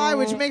have a tie,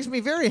 which makes me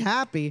very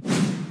happy.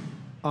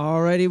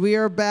 Alrighty, we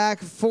are back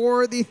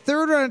for the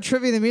third round of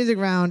Trivia, the music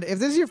round. If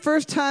this is your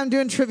first time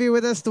doing trivia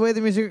with us, the way the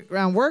music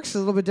round works is a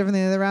little bit different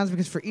than the other rounds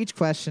because for each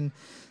question,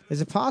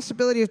 there's a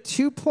possibility of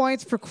 2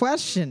 points per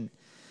question.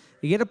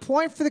 You get a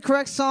point for the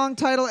correct song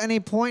title and a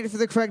point for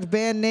the correct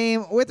band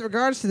name. With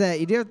regards to that,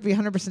 you do have to be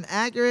 100%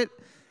 accurate.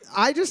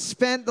 I just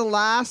spent the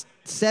last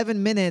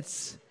 7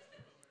 minutes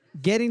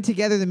getting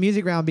together the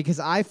music round because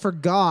I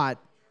forgot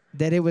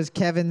that it was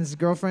Kevin's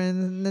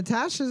girlfriend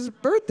Natasha's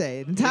birthday.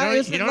 You don't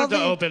have to lovely-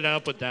 open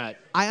up with that.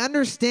 I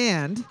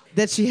understand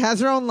that she has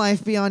her own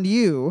life beyond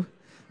you,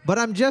 but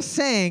I'm just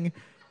saying,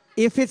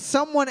 if it's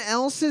someone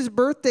else's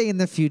birthday in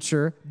the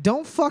future,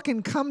 don't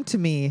fucking come to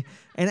me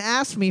and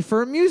ask me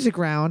for a music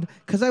round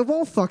because I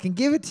won't fucking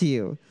give it to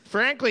you.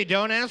 Frankly,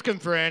 don't ask him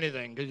for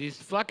anything because he's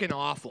fucking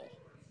awful.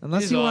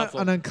 Unless He's you awful.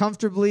 want an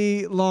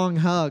uncomfortably long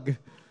hug.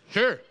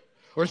 Sure.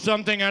 Or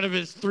something out of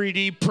his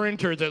 3D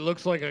printer that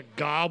looks like a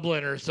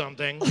goblin or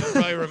something. You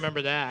probably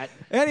remember that.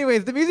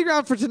 Anyways, the music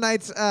round for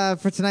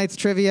tonight's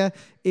trivia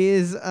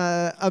is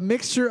a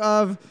mixture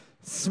of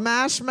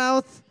Smash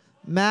Mouth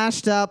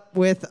mashed up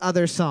with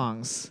other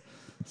songs.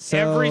 So,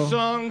 Every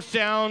song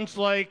sounds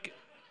like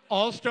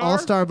All-Star. All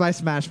Star by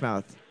Smash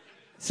Mouth.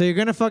 So you're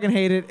gonna fucking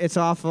hate it. It's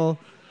awful.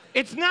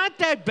 It's not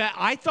that bad.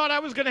 I thought I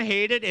was going to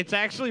hate it. It's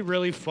actually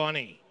really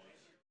funny.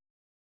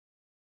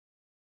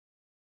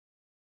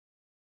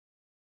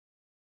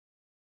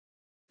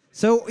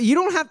 So you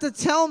don't have to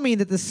tell me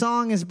that the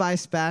song is by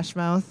Smash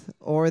Mouth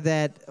or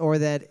that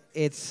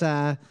it's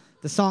the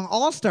song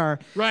All Star.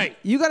 Right.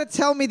 You got to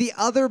tell me the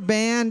other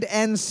band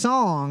and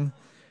song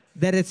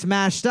that it's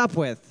mashed up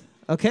with.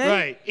 Okay?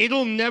 Right.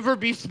 It'll never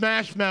be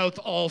Smash Mouth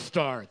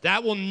All-Star.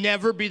 That will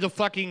never be the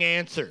fucking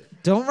answer.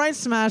 Don't write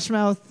Smash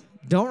Mouth.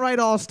 Don't write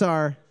All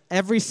Star.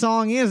 Every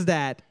song is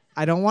that.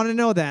 I don't want to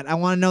know that. I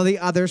want to know the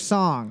other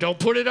song. Don't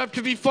put it up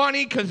to be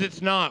funny because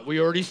it's not. We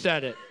already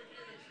said it.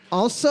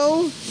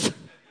 Also,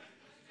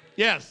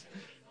 Yes.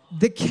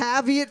 the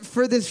caveat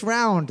for this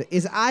round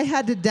is I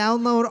had to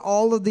download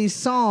all of these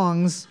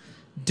songs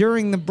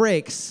during the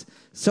breaks.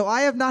 So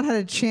I have not had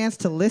a chance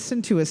to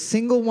listen to a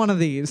single one of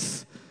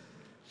these.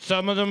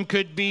 Some of them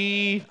could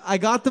be... I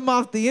got them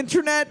off the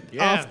internet,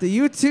 Yeah. off the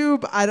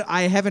YouTube.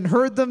 I haven't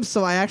heard them,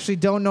 so I actually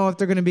don't know if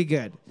they're going to be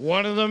good.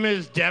 One of them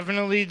is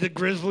definitely the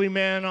Grizzly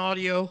Man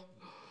audio.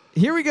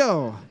 Here we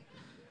go.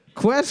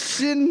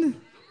 Question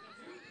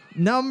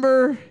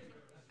number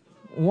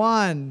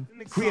 1.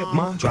 Crib,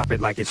 ma. Drop it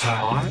like it's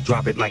hot.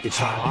 Drop it like it's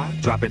hot.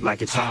 Drop it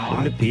like it's hot.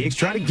 When the pigs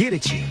try to get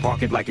at you,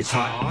 park it like it's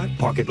hot.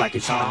 Park it like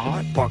it's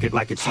hot. Park it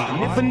like it's hot.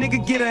 And if a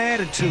nigga get an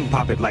attitude,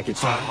 pop it like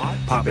it's hot.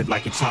 Pop it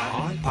like it's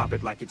hot. Pop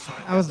it like it's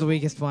hot. That was the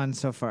weakest one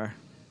so far.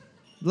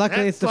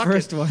 Luckily, That it's the fucking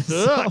first one.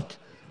 so- sucked.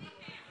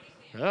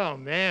 Oh,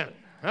 man.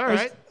 All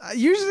right.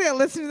 Usually I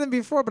listened to them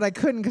before, but I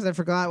couldn't because I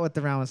forgot what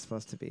the round was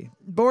supposed to be.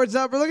 Boards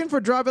up. We're looking for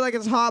Drop It Like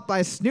It's Hot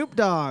by Snoop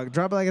Dogg.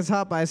 Drop It Like It's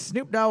Hot by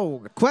Snoop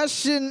Dogg.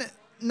 Question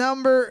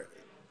number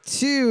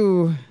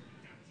 2.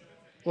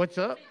 What's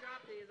up?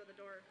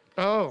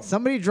 Oh.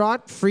 Somebody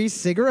dropped free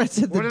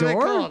cigarettes at the What are door? they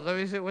called? Let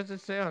me see. What's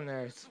it say on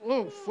there?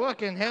 Oh,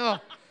 fucking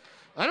hell.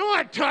 I don't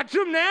want to touch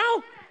them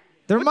now.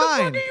 They're What the fuck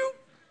mine. are you?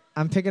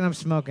 I'm picking up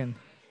smoking.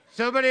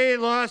 Somebody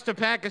lost a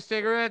pack of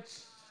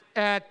cigarettes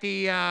at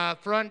the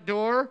front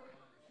door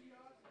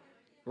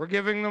We're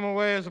giving them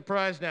away as a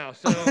prize now.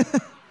 So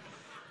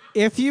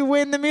If you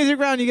win the music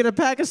round, you get a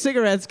pack of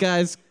cigarettes,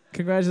 guys.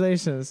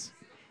 Congratulations.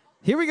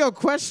 Here we go.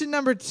 Question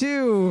number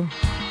 2.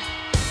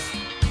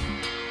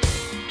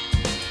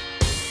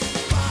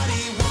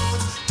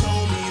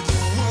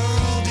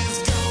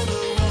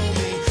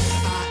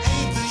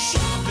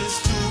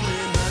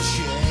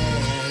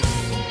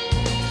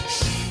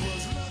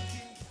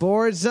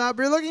 Boards up.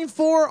 You're looking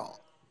for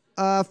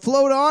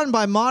Float On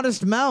by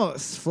Modest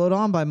Mouse. Float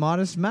On by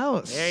Modest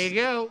Mouse. there you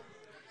go.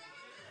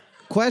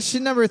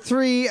 Question number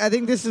 3. I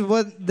think this is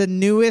what the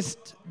newest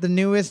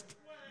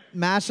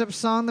mashup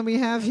song that we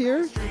have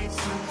here.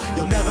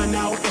 You'll never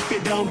know if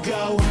you don't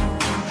go.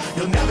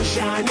 You'll never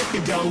shine if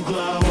you don't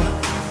glow.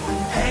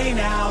 Hey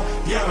now,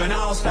 you're an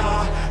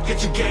all-star.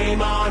 Get your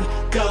game on,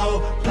 go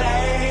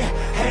play.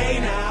 Hey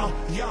now,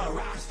 you're a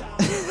rock star.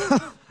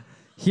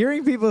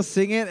 Hearing people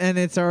sing it and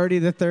it's already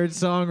the 3rd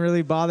song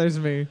really bothers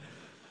me.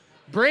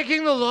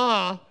 Breaking the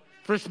law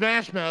for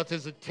Smash Mouth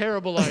is a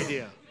terrible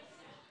idea.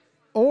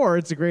 Or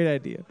it's a great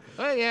idea.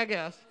 Oh, yeah, I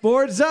guess.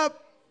 Boards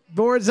up.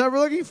 Boards up. We're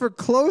looking for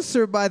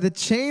Closer by the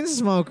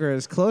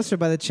Chainsmokers. Closer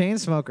by the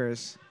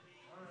Chainsmokers.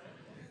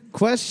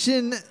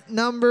 Question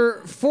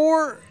number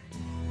 4.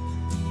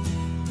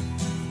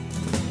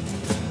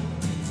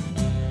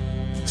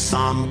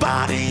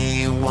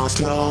 Somebody once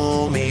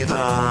told me the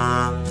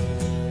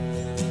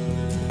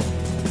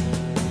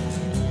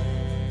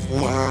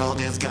world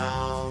is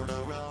gonna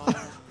roll.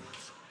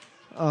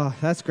 Oh,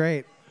 that's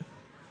great.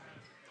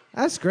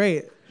 That's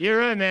great. You're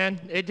right, man.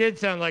 It did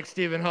sound like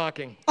Stephen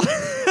Hawking.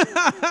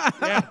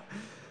 Yeah,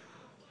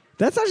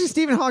 That's actually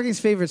Stephen Hawking's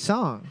favorite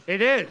song.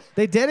 it is.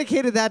 They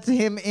dedicated that to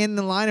him in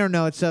the liner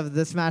notes of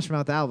the Smash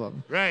Mouth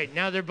album. Right.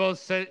 Now they're both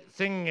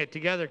singing it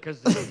together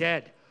because they're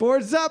dead.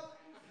 Boards up.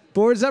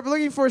 Boards up. We're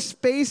looking for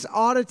Space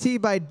Oddity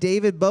by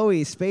David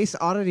Bowie. Space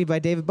Oddity by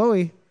David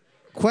Bowie.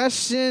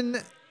 Question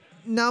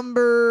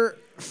number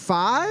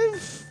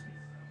 5.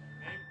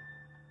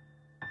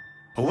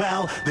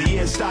 Well, the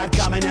years start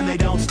coming and they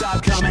don't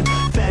stop coming.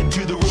 Fed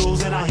to the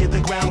rules and I hit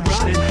the ground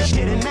running.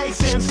 Didn't make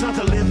sense not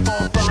to live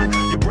for fun.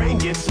 Your brain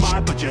gets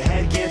smart, but your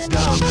head gets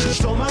dumb.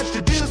 So much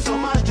to do, so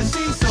much to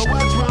see. So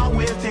what's wrong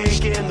with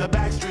taking the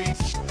back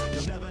streets?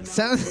 You'll never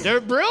know. They're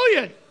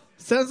brilliant.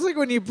 Sounds like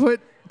when you put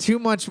too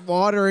much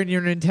water in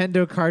your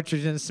Nintendo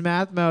cartridge and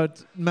Smash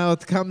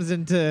Mouth comes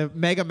into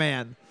Mega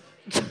Man.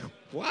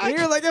 What? And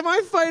you're like, am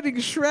I fighting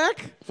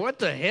Shrek? What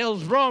the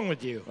hell's wrong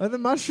with you? Are the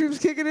mushrooms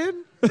kicking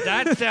in?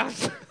 That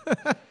sounds.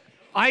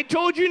 I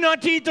told you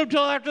not to eat them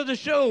till after the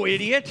show,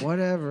 idiot.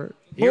 Whatever.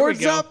 Here we Boards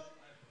go. up.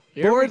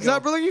 Here we Boards go.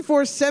 up. We're looking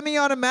for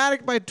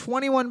Semi-Automatic by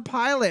 21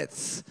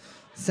 Pilots.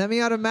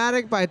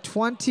 Semi-Automatic by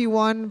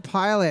 21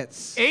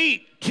 Pilots.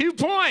 2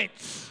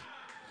 points.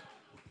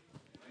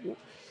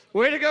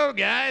 Way to go,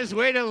 guys.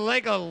 Way to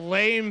like a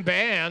lame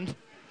band.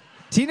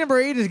 Team number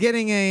 8 is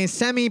getting a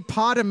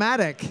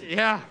Semi-Podomatic.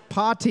 Yeah.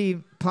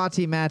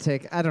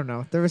 Potty-matic. I don't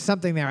know. There was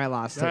something there. I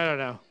lost it. I don't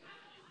know.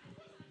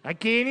 I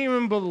can't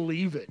even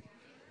believe it.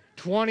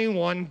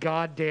 21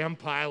 goddamn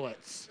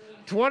pilots.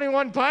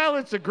 21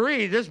 pilots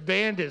agree this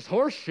band is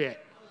horseshit.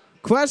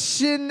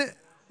 Question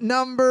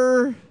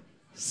number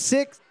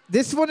 6.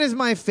 This one is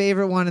my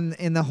favorite one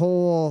in the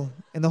whole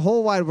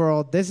wide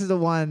world. This is the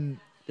one.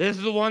 This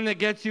is the one that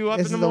gets you up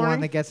This in is the the one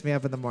morning? that gets me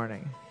up in the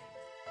morning.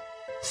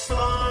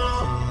 Somebody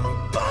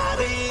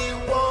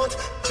once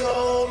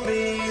told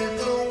me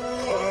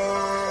the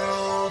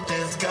world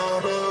is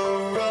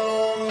gonna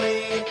roll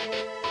me.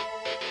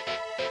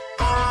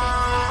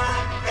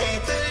 I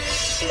ain't the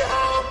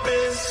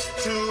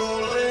sharpest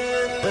tool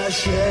in the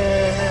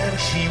shed.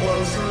 She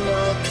was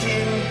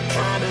looking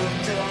kind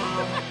of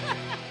dumb.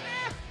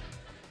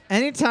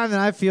 Anytime that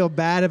I feel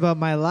bad about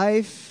my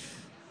life,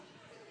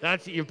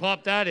 You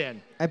pop that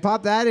in. I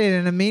pop that in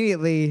and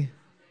immediately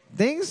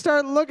things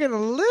start looking a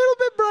little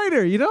bit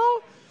brighter, you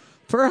know?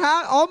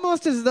 Perhaps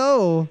almost as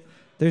though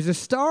there's a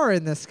star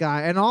in the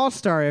sky, an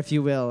all-star, if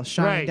you will,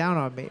 shining Right. down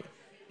on me.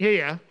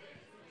 Yeah.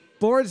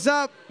 Boards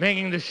up.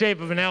 Making the shape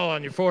of an L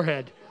on your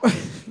forehead.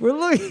 We're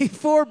looking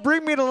for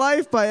Bring Me to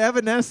Life by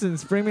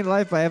Evanescence. Bring Me to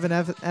Life by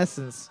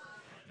Evanescence.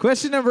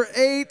 Question number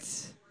 8.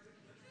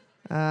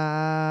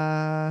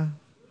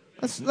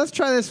 Let's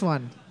try this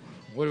one.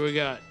 What do we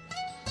got?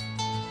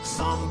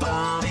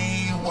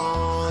 Somebody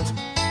once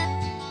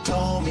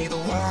told me the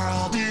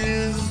world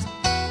is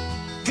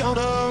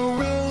gonna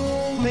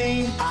rule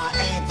me. I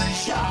ain't the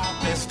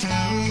sharpest tool.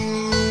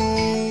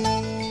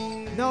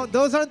 No,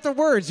 those aren't the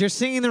words. You're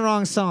singing the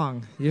wrong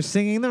song. You're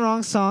singing the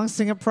wrong song.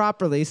 Sing it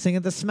properly. Sing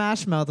it the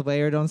Smash Mouth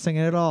way or don't sing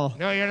it at all.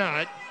 No, you're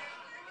not.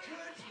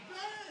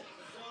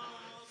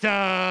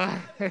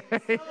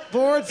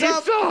 Boards It's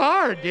up. so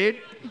hard, dude.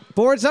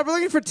 Boards up. We're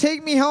looking for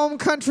Take Me Home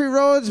Country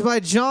Roads by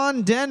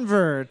John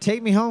Denver.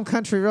 Take Me Home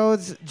Country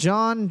Roads,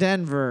 John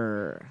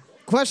Denver.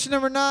 Question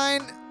number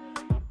 9.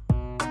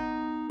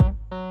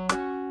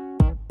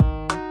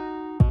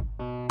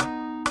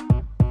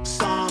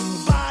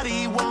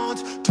 Somebody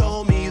once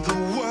told me the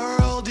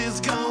world is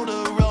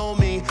gonna roll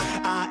me.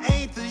 I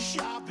ain't the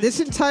sharpest This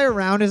entire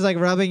round is like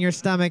rubbing your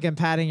stomach and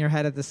patting your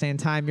head at the same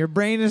time. Your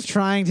brain is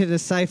trying to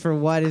decipher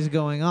what is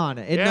going on.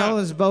 It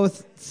knows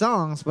both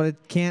songs, but it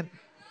can't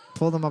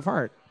pull them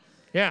apart.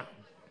 Yeah.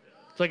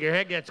 It's like your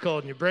head gets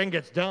cold and your brain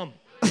gets dumb.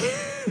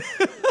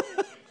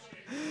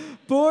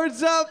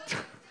 Boards up.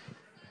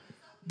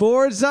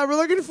 Boards up. We're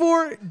looking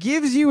for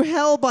Gives You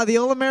Hell by the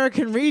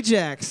All-American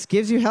Rejects.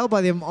 Gives You Hell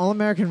by the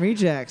All-American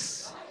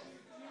Rejects.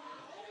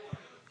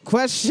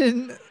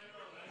 Question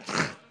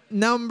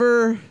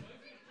number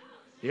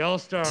The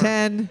All-Star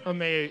 10.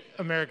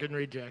 American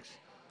Rejects.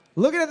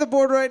 Looking at the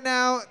board right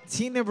now,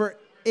 team number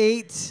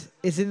 8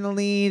 is in the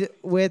lead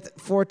with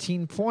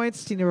 14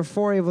 points. Team number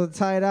 4 able to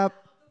tie it up.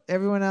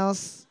 Everyone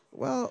else,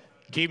 well...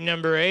 Team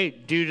number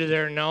 8, due to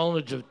their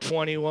knowledge of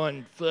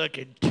 21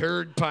 fucking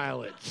turd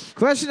pilots.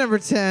 Question number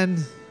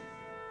 10.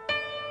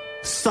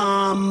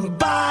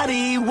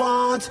 Somebody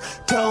once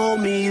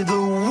told me the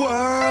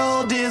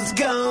world is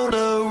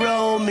gonna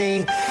roll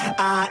me.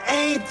 I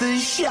ain't the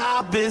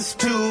sharpest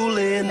tool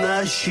in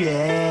the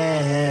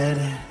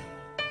shed.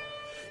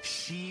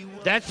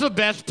 That's the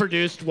best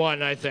produced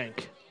one, I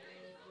think.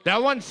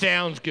 That one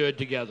sounds good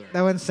together.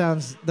 That one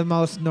sounds the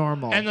most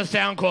normal. And the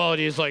sound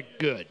quality is like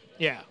good.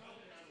 Yeah.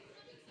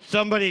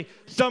 Somebody's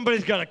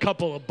got a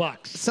couple of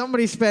bucks.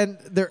 Somebody spent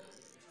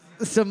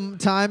some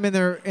time in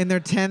their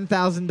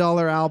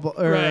 $10,000 album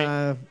or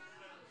Right.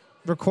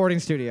 Recording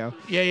studio.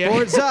 Yeah.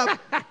 Boards up.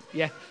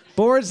 Yeah.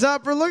 Boards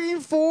up. We're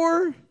looking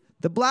for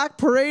The Black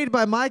Parade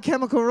by My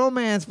Chemical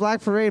Romance. Black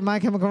Parade, My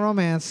Chemical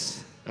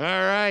Romance. All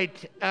right.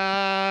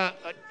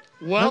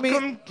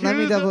 Welcome to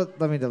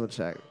let me double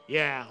check.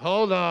 Yeah,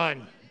 hold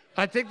on.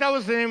 I think that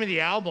was the name of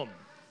the album.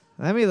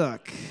 Let me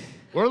look.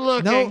 We're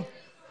looking. No.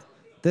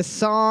 The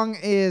song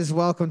is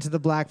Welcome to the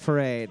Black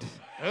Parade.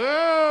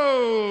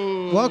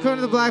 Oh. Welcome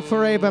to the Black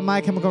Parade by My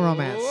Chemical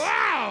Romance.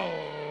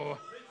 Wow.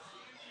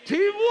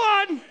 Team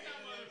 1.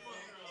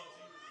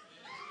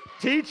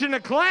 Teaching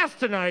a class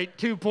tonight,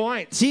 2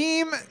 points.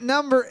 Team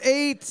number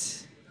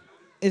 8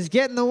 is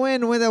getting the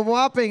win with a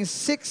whopping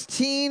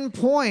 16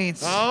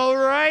 points. All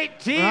right,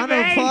 team Round of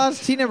 8. applause,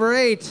 team number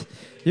 8.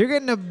 You're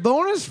getting a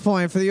bonus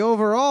point for the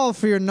overall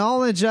for your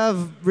knowledge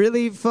of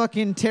really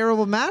fucking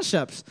terrible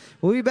mashups.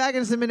 We'll be back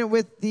in just a minute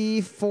with the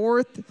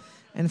 4th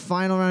and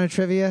final round of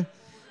trivia.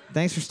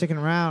 Thanks for sticking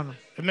around.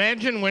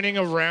 Imagine winning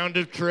a round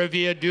of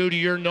trivia due to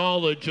your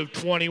knowledge of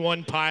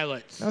 21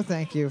 pilots. No,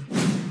 thank you.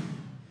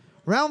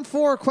 Round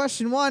 4,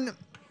 question 1.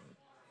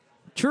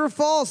 True or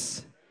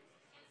false?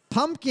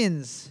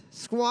 Pumpkins,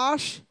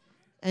 squash,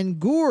 and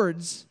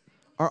gourds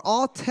are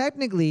all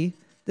technically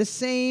the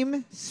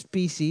same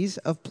species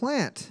of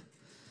plant.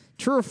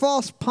 True or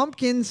false?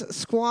 Pumpkins,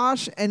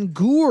 squash, and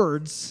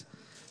gourds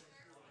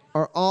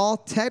are all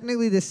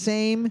technically the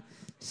same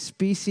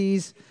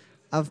species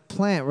of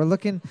plant. We're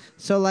looking,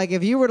 so like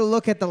if you were to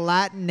look at the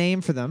Latin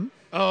name for them,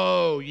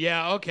 Oh,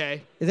 yeah,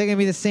 okay. is that gonna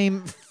be the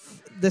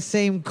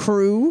same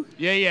crew?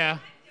 Yeah,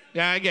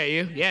 I get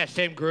you. Yeah,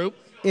 same group.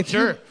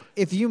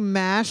 If you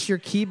mash your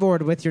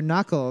keyboard with your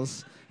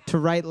knuckles to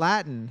write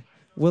Latin,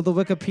 will the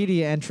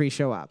Wikipedia entry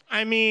show up?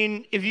 I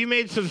mean, if you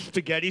made some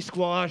spaghetti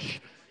squash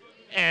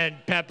and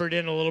peppered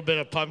in a little bit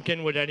of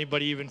pumpkin, would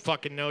anybody even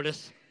fucking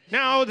notice?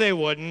 No, they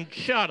wouldn't.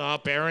 Shut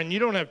up, Aaron. You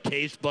don't have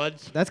taste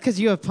buds. That's because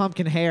you have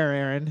pumpkin hair,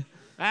 Aaron.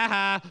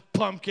 Aha,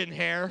 pumpkin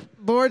hair.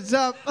 Boards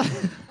up.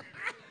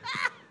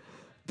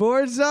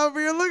 Boards up.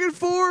 You're looking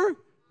for?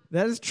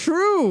 That is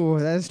true.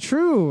 That's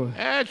true.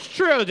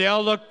 They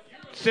all look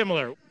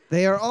similar.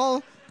 They are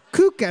all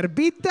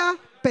cucarbita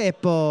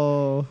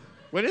pepo.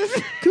 What is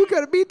it?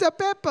 Cucarbita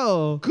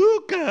pepo.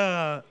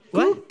 Cuca.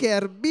 What?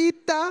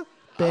 Cucarbita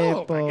pepo.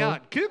 Oh, my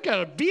God.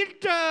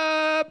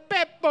 Cucarbita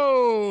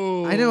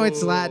pepo. I know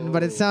it's Latin,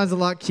 but it sounds a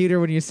lot cuter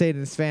when you say it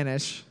in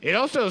Spanish. It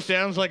also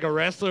sounds like a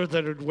wrestler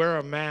that would wear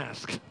a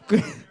mask.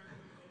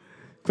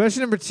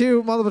 Question number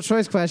 2, multiple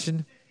choice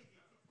question.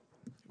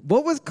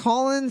 What was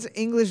Collins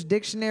English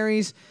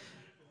Dictionary's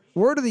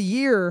word of the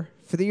year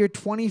for the year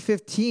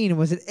 2015?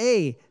 Was it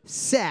A,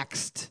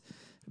 sext,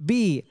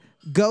 B,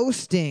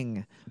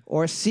 ghosting,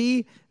 or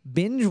C,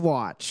 binge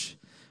watch?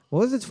 What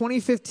was the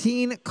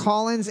 2015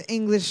 Collins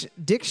English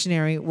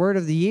Dictionary word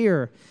of the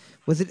year?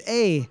 Was it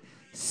A,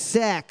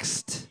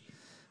 sext,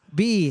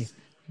 B,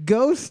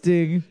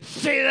 ghosting,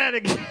 Say that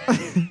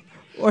again.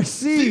 or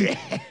C,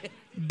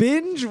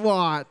 binge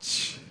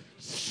watch?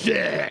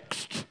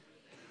 Sext.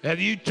 Have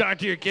you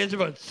talked to your kids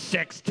about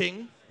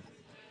sexting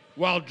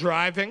while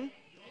driving?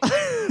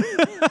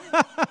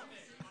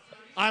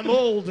 I'm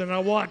old and I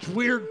watch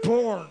weird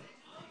porn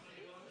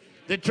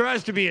that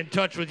tries to be in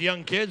touch with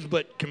young kids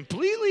but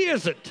completely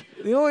isn't.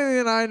 The only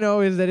thing that I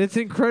know is that it's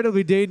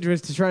incredibly dangerous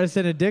to try to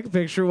send a dick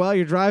picture while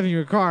you're driving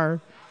your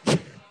car.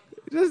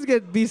 Just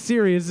be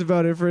serious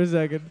about it for a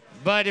second.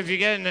 But if you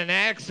get in an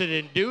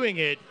accident doing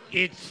it,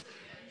 it's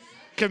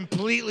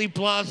completely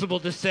plausible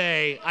to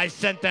say, I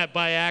sent that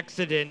by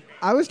accident.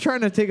 I was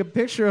trying to take a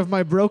picture of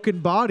my broken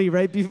body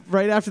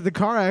right after the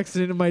car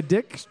accident and my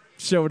dick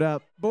showed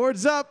up.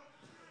 Boards up.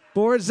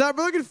 Boards up.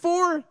 We're looking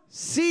for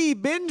C,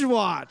 binge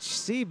watch.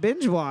 C,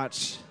 binge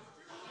watch.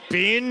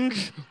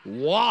 Binge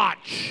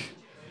watch.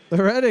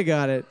 Loretta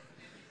got it.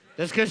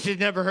 That's because she's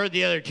never heard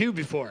the other two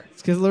before.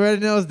 It's because Loretta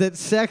knows that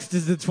sext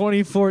is the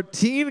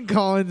 2014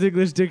 Collins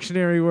English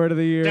Dictionary Word of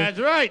the Year. That's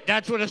right.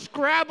 That's what a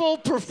Scrabble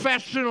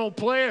professional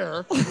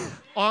player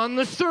on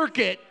the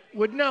circuit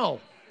would know.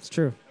 It's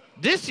true.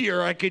 This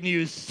year I can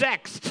use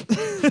sext.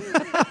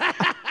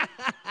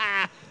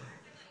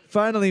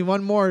 Finally,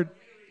 one more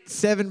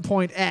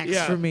 7-point X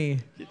Yeah. for me.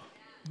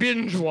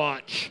 Binge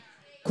watch.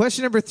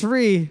 Question number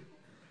 3.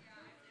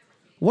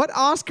 What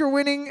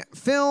Oscar-winning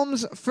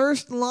film's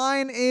first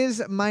line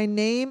is, "My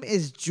name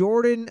is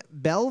Jordan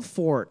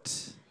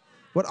Belfort"?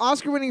 What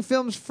Oscar-winning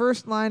film's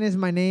first line is,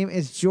 "My name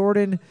is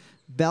Jordan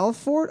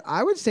Belfort"?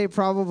 I would say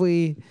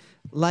probably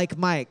Like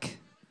Mike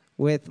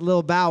with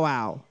Lil Bow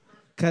Wow,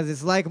 because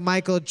it's like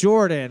Michael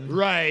Jordan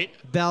Right.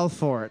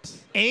 Belfort.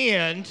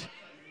 And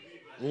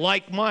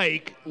like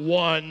Mike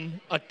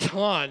won a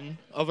ton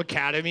of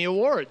Academy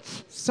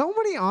Awards. So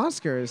many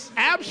Oscars.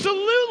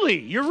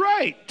 Absolutely. You're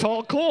right.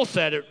 Tall Cole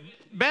said it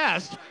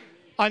best.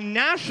 A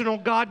national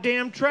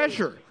goddamn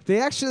treasure. They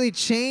actually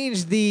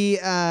changed the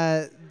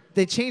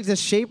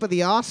shape of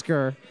the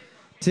Oscar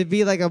to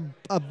be like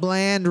a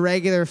bland,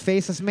 regular,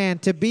 faceless man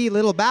to be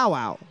Little Bow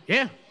Wow.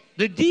 Yeah.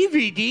 The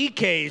DVD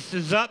case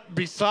is up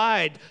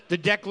beside the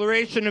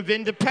Declaration of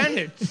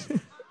Independence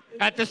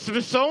at the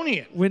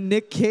Smithsonian. When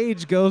Nick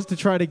Cage goes to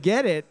try to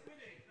get it,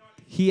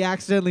 he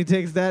accidentally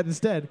takes that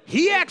instead.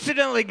 He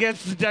accidentally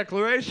gets the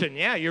Declaration.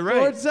 Yeah, you're right.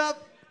 Boards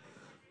up.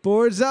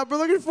 Boards up. We're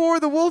looking for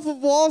The Wolf of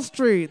Wall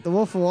Street. The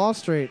Wolf of Wall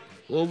Street.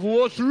 Of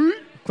Wall Street.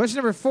 Question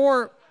number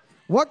 4.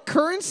 What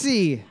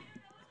currency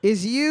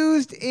is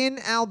used in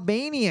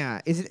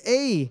Albania? Is it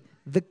A,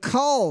 the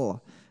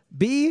cull,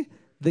 B,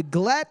 the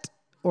glet,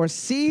 or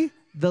C,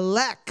 the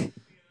lek?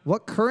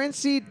 What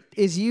currency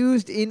is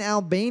used in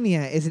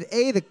Albania? Is it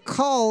A, the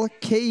cull,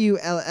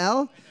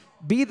 Kull,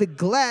 B, the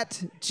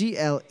glet,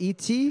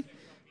 Glet,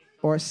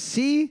 or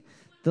C,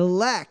 the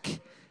lek,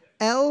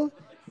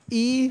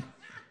 Lek?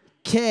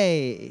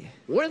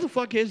 Where the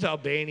fuck is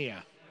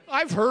Albania?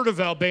 I've heard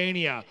of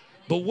Albania,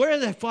 but where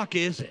the fuck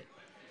is it?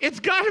 It's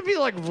got to be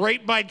like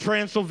right by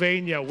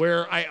Transylvania,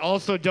 where I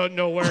also don't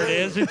know where it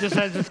is. It just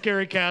has a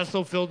scary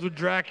castle filled with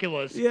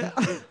Draculas. Yeah.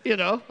 You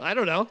know, I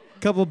don't know.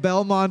 Couple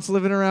Belmonts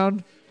living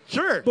around.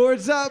 Sure.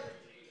 Boards up.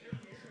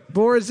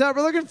 Boards up.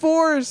 We're looking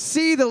for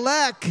C, the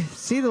lek.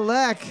 C, the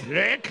lek.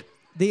 Nick?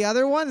 The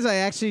other ones, I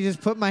actually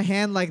just put my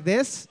hand like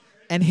this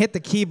and hit the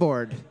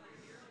keyboard.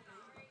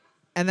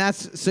 And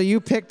that's, so you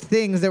picked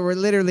things that were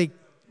literally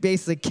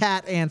basically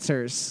cat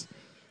answers.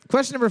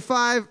 Question number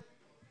 5,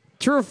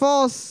 true or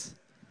false?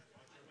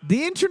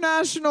 The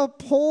International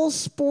Pole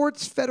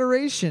Sports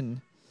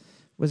Federation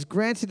was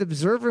granted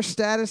observer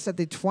status at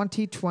the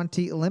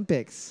 2020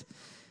 Olympics.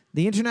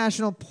 The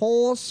International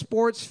Pole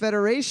Sports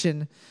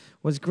Federation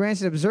was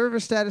granted observer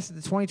status at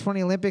the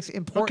 2020 Olympics.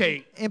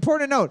 Important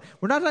to note,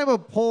 we're not talking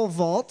about pole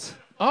vault.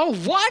 Oh,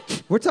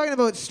 what? We're talking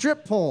about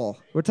strip pole.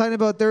 We're talking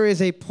about there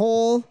is a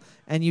pole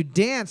and you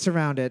dance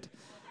around it.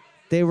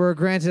 They were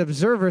granted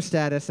observer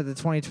status at the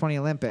 2020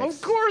 Olympics.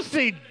 Of course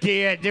they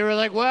did. They were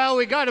like, well,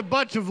 we got a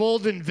bunch of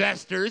old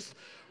investors.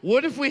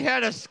 What if we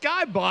had a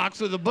skybox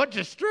with a bunch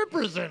of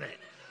strippers in it?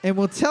 And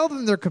we'll tell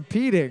them they're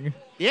competing.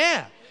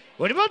 Yeah.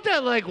 What about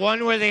that like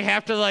one where they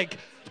have to like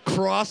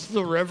cross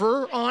the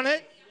river on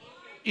it?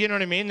 You know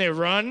what I mean? They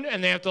run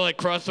and they have to like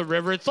cross the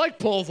river. It's like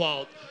pole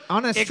vault.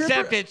 On a stripper,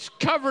 Except it's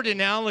covered in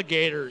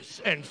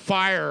alligators and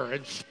fire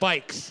and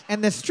spikes.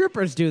 and the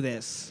strippers do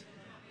this.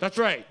 That's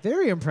right.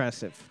 Very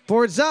impressive.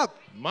 Boards up.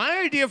 My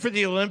idea for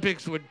the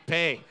Olympics would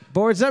pay.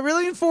 Boards up. We're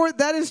looking for it.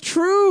 That is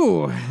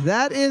true.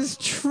 That is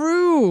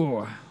true.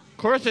 Of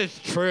course it's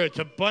true. It's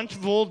a bunch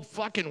of old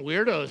fucking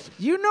weirdos.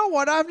 You know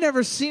what? I've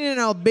never seen an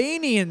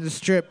Albanian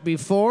strip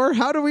before.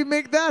 How do we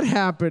make that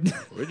happen?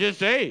 We're just,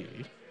 hey,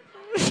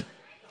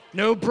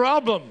 no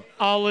problem.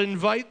 I'll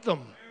invite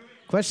them.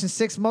 Question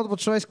 6, multiple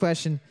choice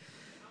question.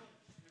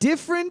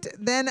 Different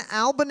than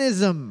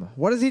albinism.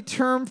 What is the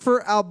term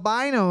for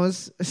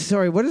albinos?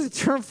 Sorry, what is the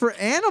term for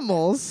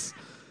animals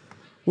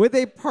with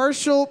a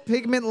partial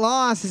pigment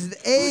loss? Is it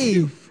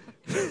A,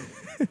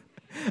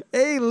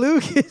 A,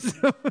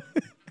 leucism,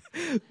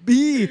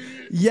 B,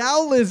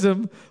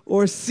 yowlism,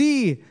 or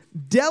C,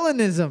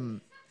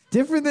 delinism?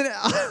 Different than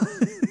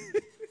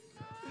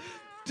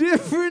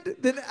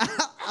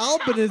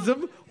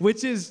albinism,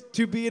 which is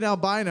to be an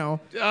albino.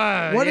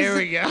 Here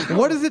we go.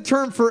 What is the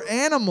term for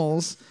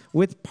animals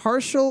with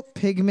partial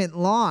pigment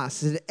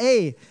loss? Is it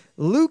A,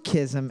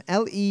 leucism,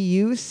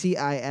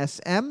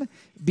 Leucism,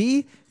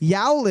 B,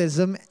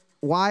 yowlism,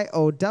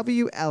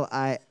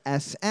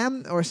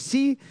 Yowlism, or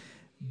C,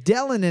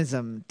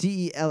 delinism,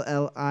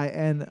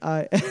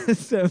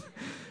 Dellinism?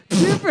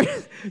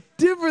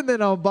 Different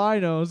than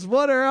albinos.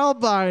 What are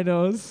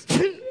albinos?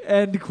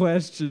 End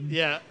question.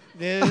 Yeah.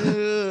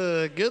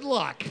 Good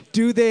luck.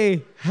 Do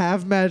they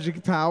have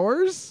magic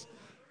powers?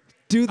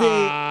 Do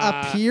they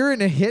appear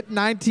in a hit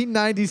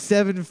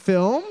 1997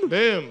 film?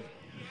 Boom.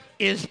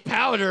 Is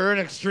powder an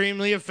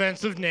extremely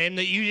offensive name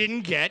that you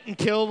didn't get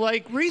until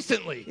like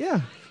recently?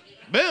 Yeah.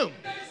 Boom.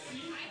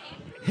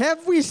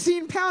 Have we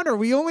seen Powder?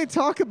 We only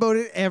talk about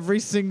it every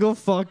single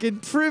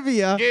fucking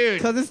trivia. Dude.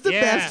 Because it's the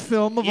yeah, best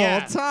film of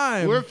yeah. all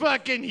time. We're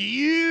fucking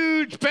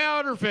huge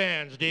Powder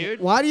fans, dude.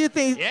 Why do you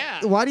think?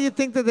 Yeah. Why do you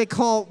think that they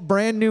call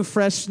brand new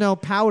fresh snow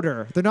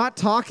powder? They're not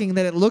talking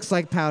that it looks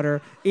like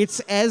powder.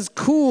 It's as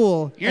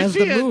cool as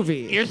the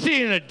movie. You're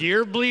seeing a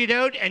deer bleed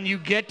out, and you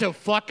get to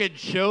fucking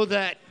show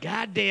that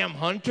goddamn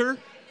hunter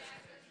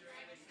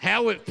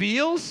how it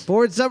feels.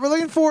 Boards up. We're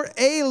looking for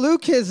a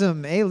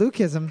Lukeism. A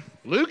Lukeism.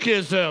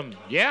 Lukeism,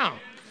 yeah.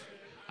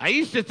 I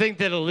used to think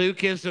that a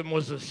Lukeism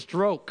was a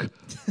stroke.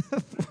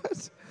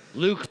 What?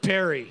 Luke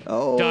Perry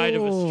Oh, died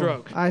of a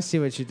stroke. I see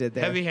what you did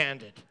there.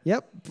 Heavy-handed.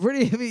 Yep,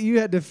 pretty heavy.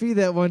 You had to feed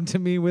that one to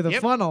me with a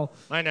Yep. funnel.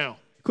 I know.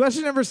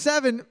 Question number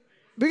 7.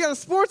 We got a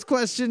sports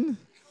question.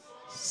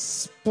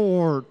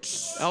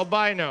 Sports.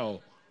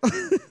 Albino.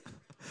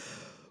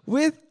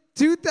 With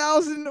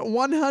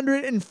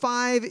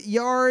 2,105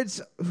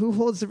 yards, who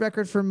holds the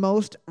record for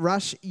most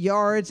rush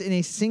yards in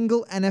a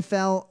single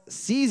NFL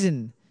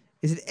season?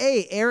 Is it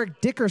A,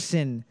 Eric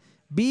Dickerson,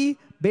 B,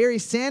 Barry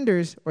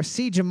Sanders, or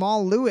C,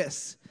 Jamal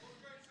Lewis?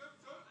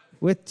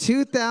 With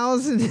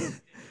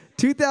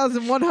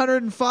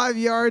 2,105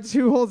 yards,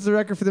 who holds the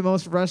record for the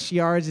most rush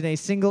yards in a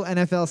single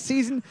NFL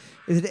season?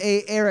 Is it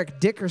A, Eric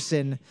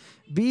Dickerson,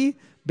 B,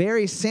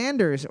 Barry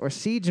Sanders, or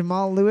C,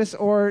 Jamal Lewis,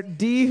 or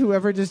D,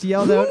 whoever just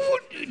yelled out, Who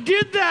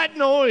did that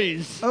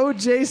noise?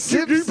 O.J.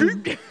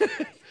 Simpson?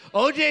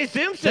 O.J.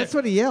 Simpson. That's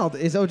what he yelled,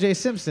 is O.J.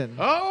 Simpson.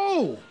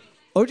 Oh.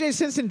 O.J.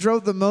 Simpson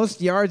drove the most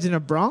yards in a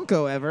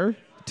Bronco ever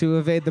to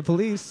evade the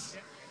police.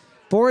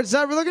 Boards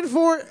up. We're looking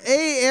for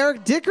A,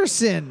 Eric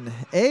Dickerson.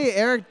 A,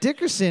 Eric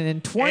Dickerson in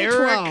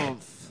 2012. Eric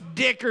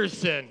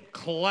Dickerson.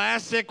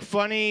 Classic,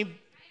 funny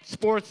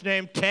sports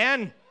name.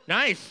 10.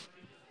 Nice.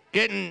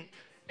 Getting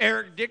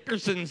Eric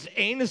Dickerson's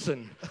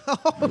anison.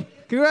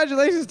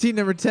 Congratulations, team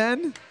number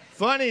 10.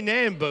 Funny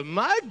name, but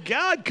my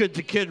God, could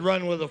the kid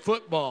run with a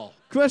football?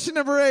 Question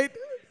number 8.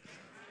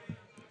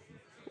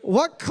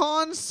 What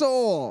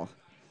console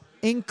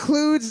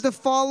includes the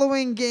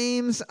following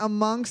games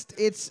amongst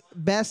its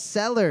best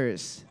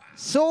sellers?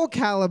 Soul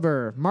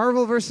Calibur,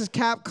 Marvel vs.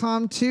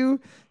 Capcom 2,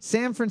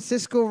 San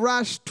Francisco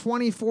Rush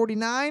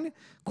 2049,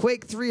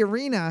 Quake 3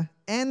 Arena,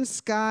 and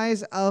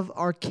Skies of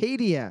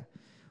Arcadia.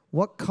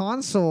 What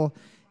console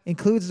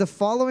includes the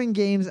following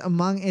games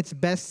among its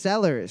best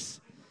sellers?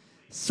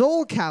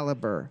 Soul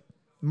Calibur,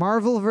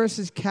 Marvel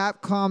vs.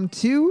 Capcom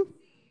 2,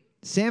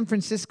 San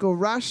Francisco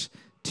Rush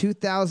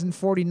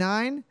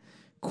 2049,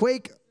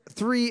 Quake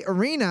 3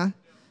 Arena,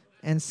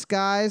 and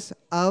Skies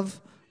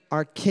of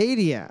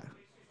Arcadia.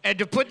 And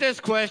to put this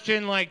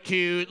question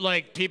to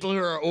people who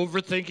are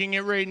overthinking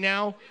it right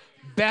now,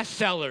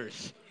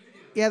 bestsellers.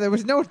 Yeah, there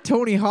was no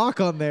Tony Hawk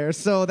on there,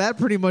 so that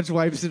pretty much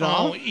wipes it Oh,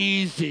 off.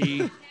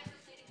 easy.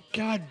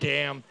 God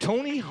damn,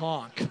 Tony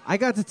Hawk. I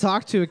got to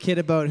talk to a kid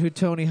about who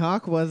Tony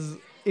Hawk was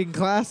in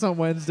class on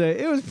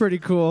Wednesday. It was pretty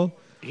cool.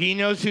 He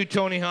knows who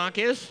Tony Hawk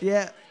is?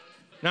 Yeah.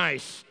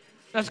 Nice.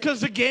 That's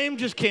because the game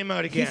just came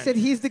out He again. said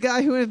he's the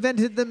guy who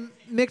invented the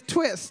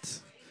McTwist.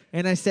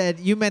 And I said,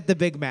 you meant the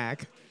Big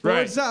Mac. Right.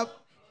 Boards up.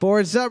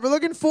 Boards up. We're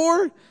looking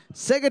for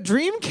Sega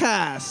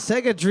Dreamcast.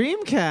 Sega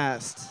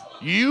Dreamcast.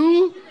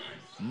 You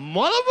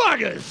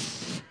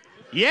motherfuckers.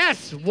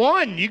 Yes,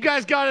 1. You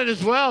guys got it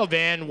as well,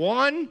 man.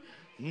 1.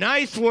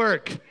 Nice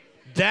work.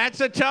 That's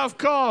a tough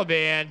call,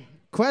 man.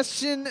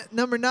 Question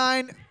number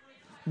 9.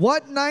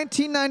 What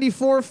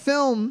 1994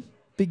 film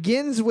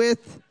begins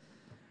with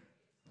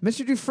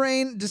Mr.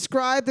 Dufresne,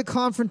 describe the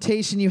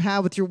confrontation you had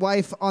with your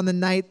wife on the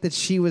night that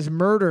she was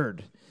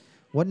murdered?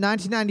 What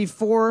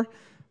 1994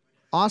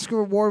 Oscar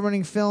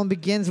award-winning film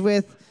begins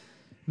with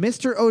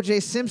Mr. O.J.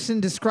 Simpson,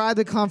 describe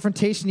the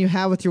confrontation you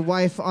had with your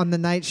wife on the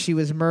night she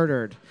was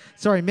murdered?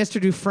 Sorry, Mr.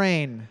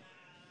 Dufresne.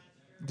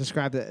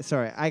 Describe it.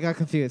 Sorry, I got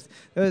confused.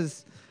 It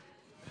was...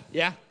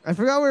 Yeah? I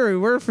forgot where we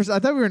were. I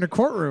thought we were in a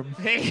courtroom.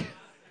 Hey,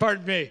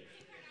 pardon me.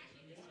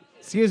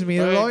 Excuse me.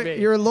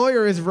 Your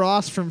lawyer is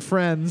Ross from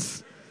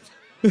Friends.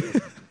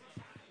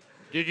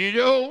 Did you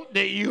know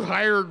that you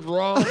hired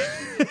Ross?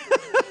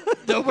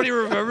 Nobody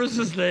remembers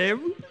his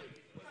name.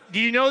 Do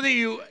you know that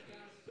you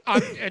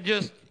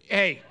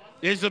hey,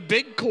 there's a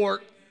big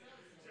court.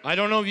 I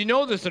don't know if you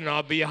know this or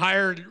not, but you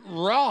hired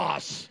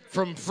Ross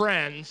from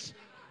Friends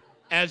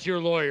as your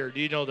lawyer. Do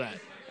you know that?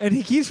 And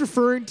he keeps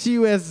referring to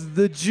you as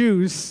the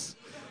Juice.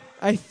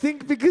 I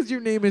think because your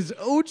name is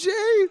OJ?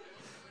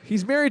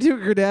 He's married to a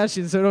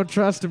Kardashian, so I don't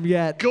trust him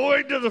yet.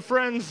 Going to the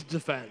Friends'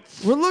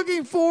 defense. We're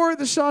looking for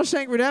the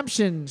Shawshank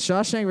Redemption.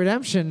 Shawshank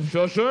Redemption.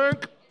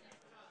 Shawshank.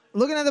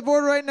 Looking at the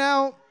board right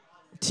now,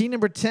 team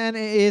number 10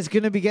 is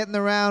going to be getting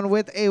the round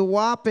with a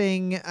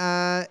whopping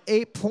 8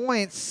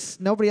 points.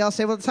 Nobody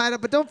else able to tie it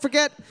up. But don't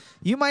forget,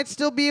 you might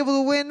still be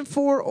able to win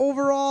for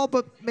overall,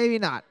 but maybe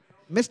not.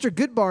 Mr.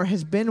 Goodbar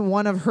has been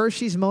one of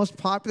Hershey's most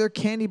popular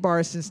candy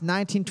bars since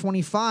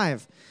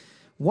 1925.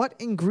 What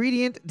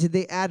ingredient did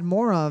they add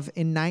more of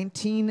in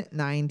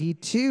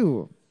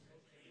 1992?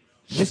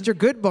 Mr.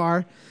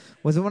 Goodbar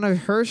was one of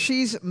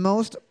Hershey's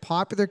most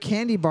popular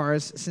candy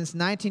bars since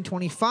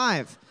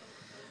 1925.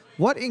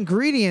 What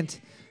ingredient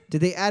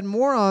did they add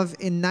more of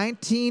in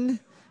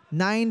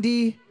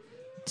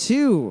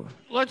 1992?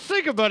 Let's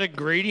think about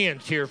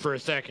ingredients here for a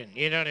second.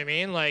 You know what I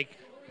mean? Like,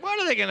 what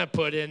are they going to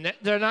put in there?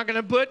 They're not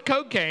going to put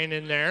cocaine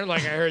in there,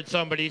 like I heard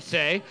somebody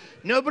say.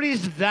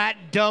 Nobody's that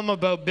dumb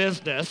about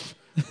business.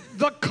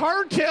 The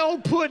cartel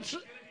puts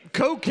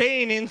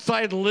cocaine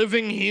inside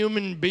living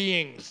human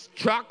beings.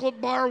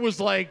 Chocolate bar was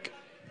like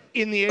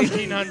in the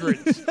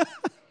 1800s.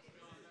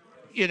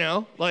 You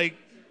know, like.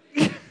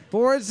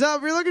 Boards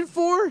up. You're looking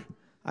for?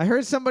 I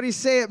heard somebody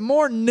say it.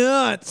 More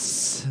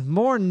nuts.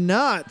 More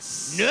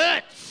nuts.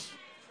 Nuts.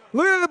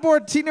 Looking at the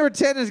board, team number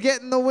 10 is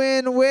getting the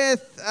win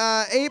with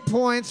 8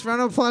 points.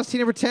 Round of applause,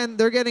 team number 10.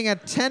 They're getting a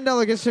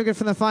 $10 gift certificate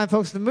from the fine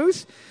folks at the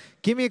Moose.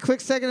 Give me a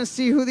quick second to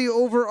see who the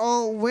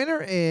overall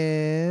winner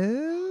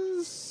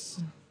is.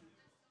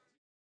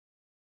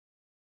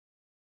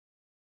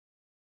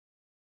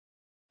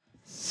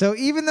 So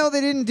even though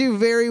they didn't do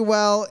very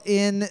well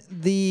in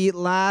the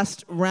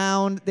last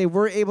round, they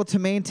were able to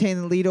maintain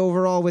the lead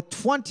overall with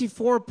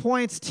 24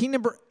 points. Team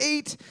number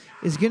 8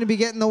 is going to be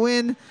getting the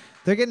win.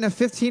 They're getting a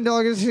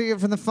 $15 gift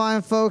certificate from the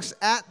fine folks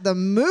at the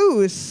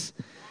Moose.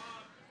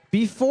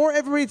 Before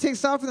everybody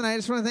takes off for the night, I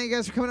just want to thank you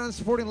guys for coming out and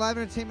supporting live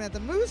entertainment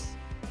at the Moose.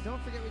 Don't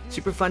forget we do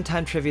Super Fun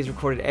Time Trivia is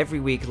recorded every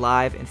week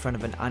live in front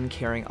of an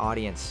uncaring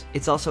audience.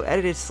 It's also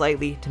edited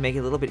slightly to make it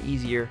a little bit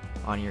easier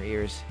on your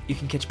ears. You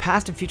can catch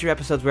past and future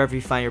episodes wherever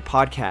you find your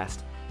podcast.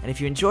 And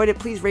if you enjoyed it,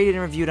 please rate it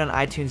and review it on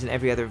iTunes and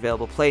every other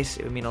available place.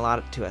 It would mean a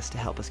lot to us to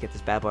help us get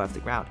this bad boy off the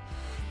ground.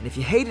 And if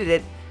you hated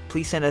it,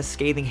 please send us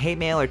scathing hate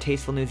mail or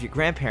tasteful news of your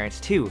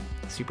grandparents to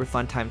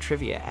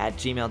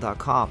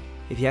superfuntimetrivia@gmail.com.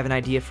 If you have an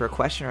idea for a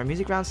question or a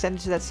music round, send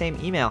it to that same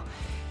email.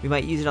 We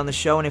might use it on the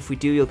show, and if we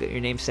do, you'll get your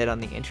name said on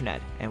the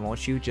internet. And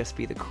won't you just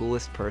be the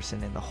coolest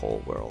person in the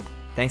whole world?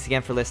 Thanks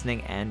again for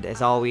listening, and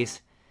as always,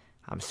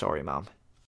 I'm sorry, Mom.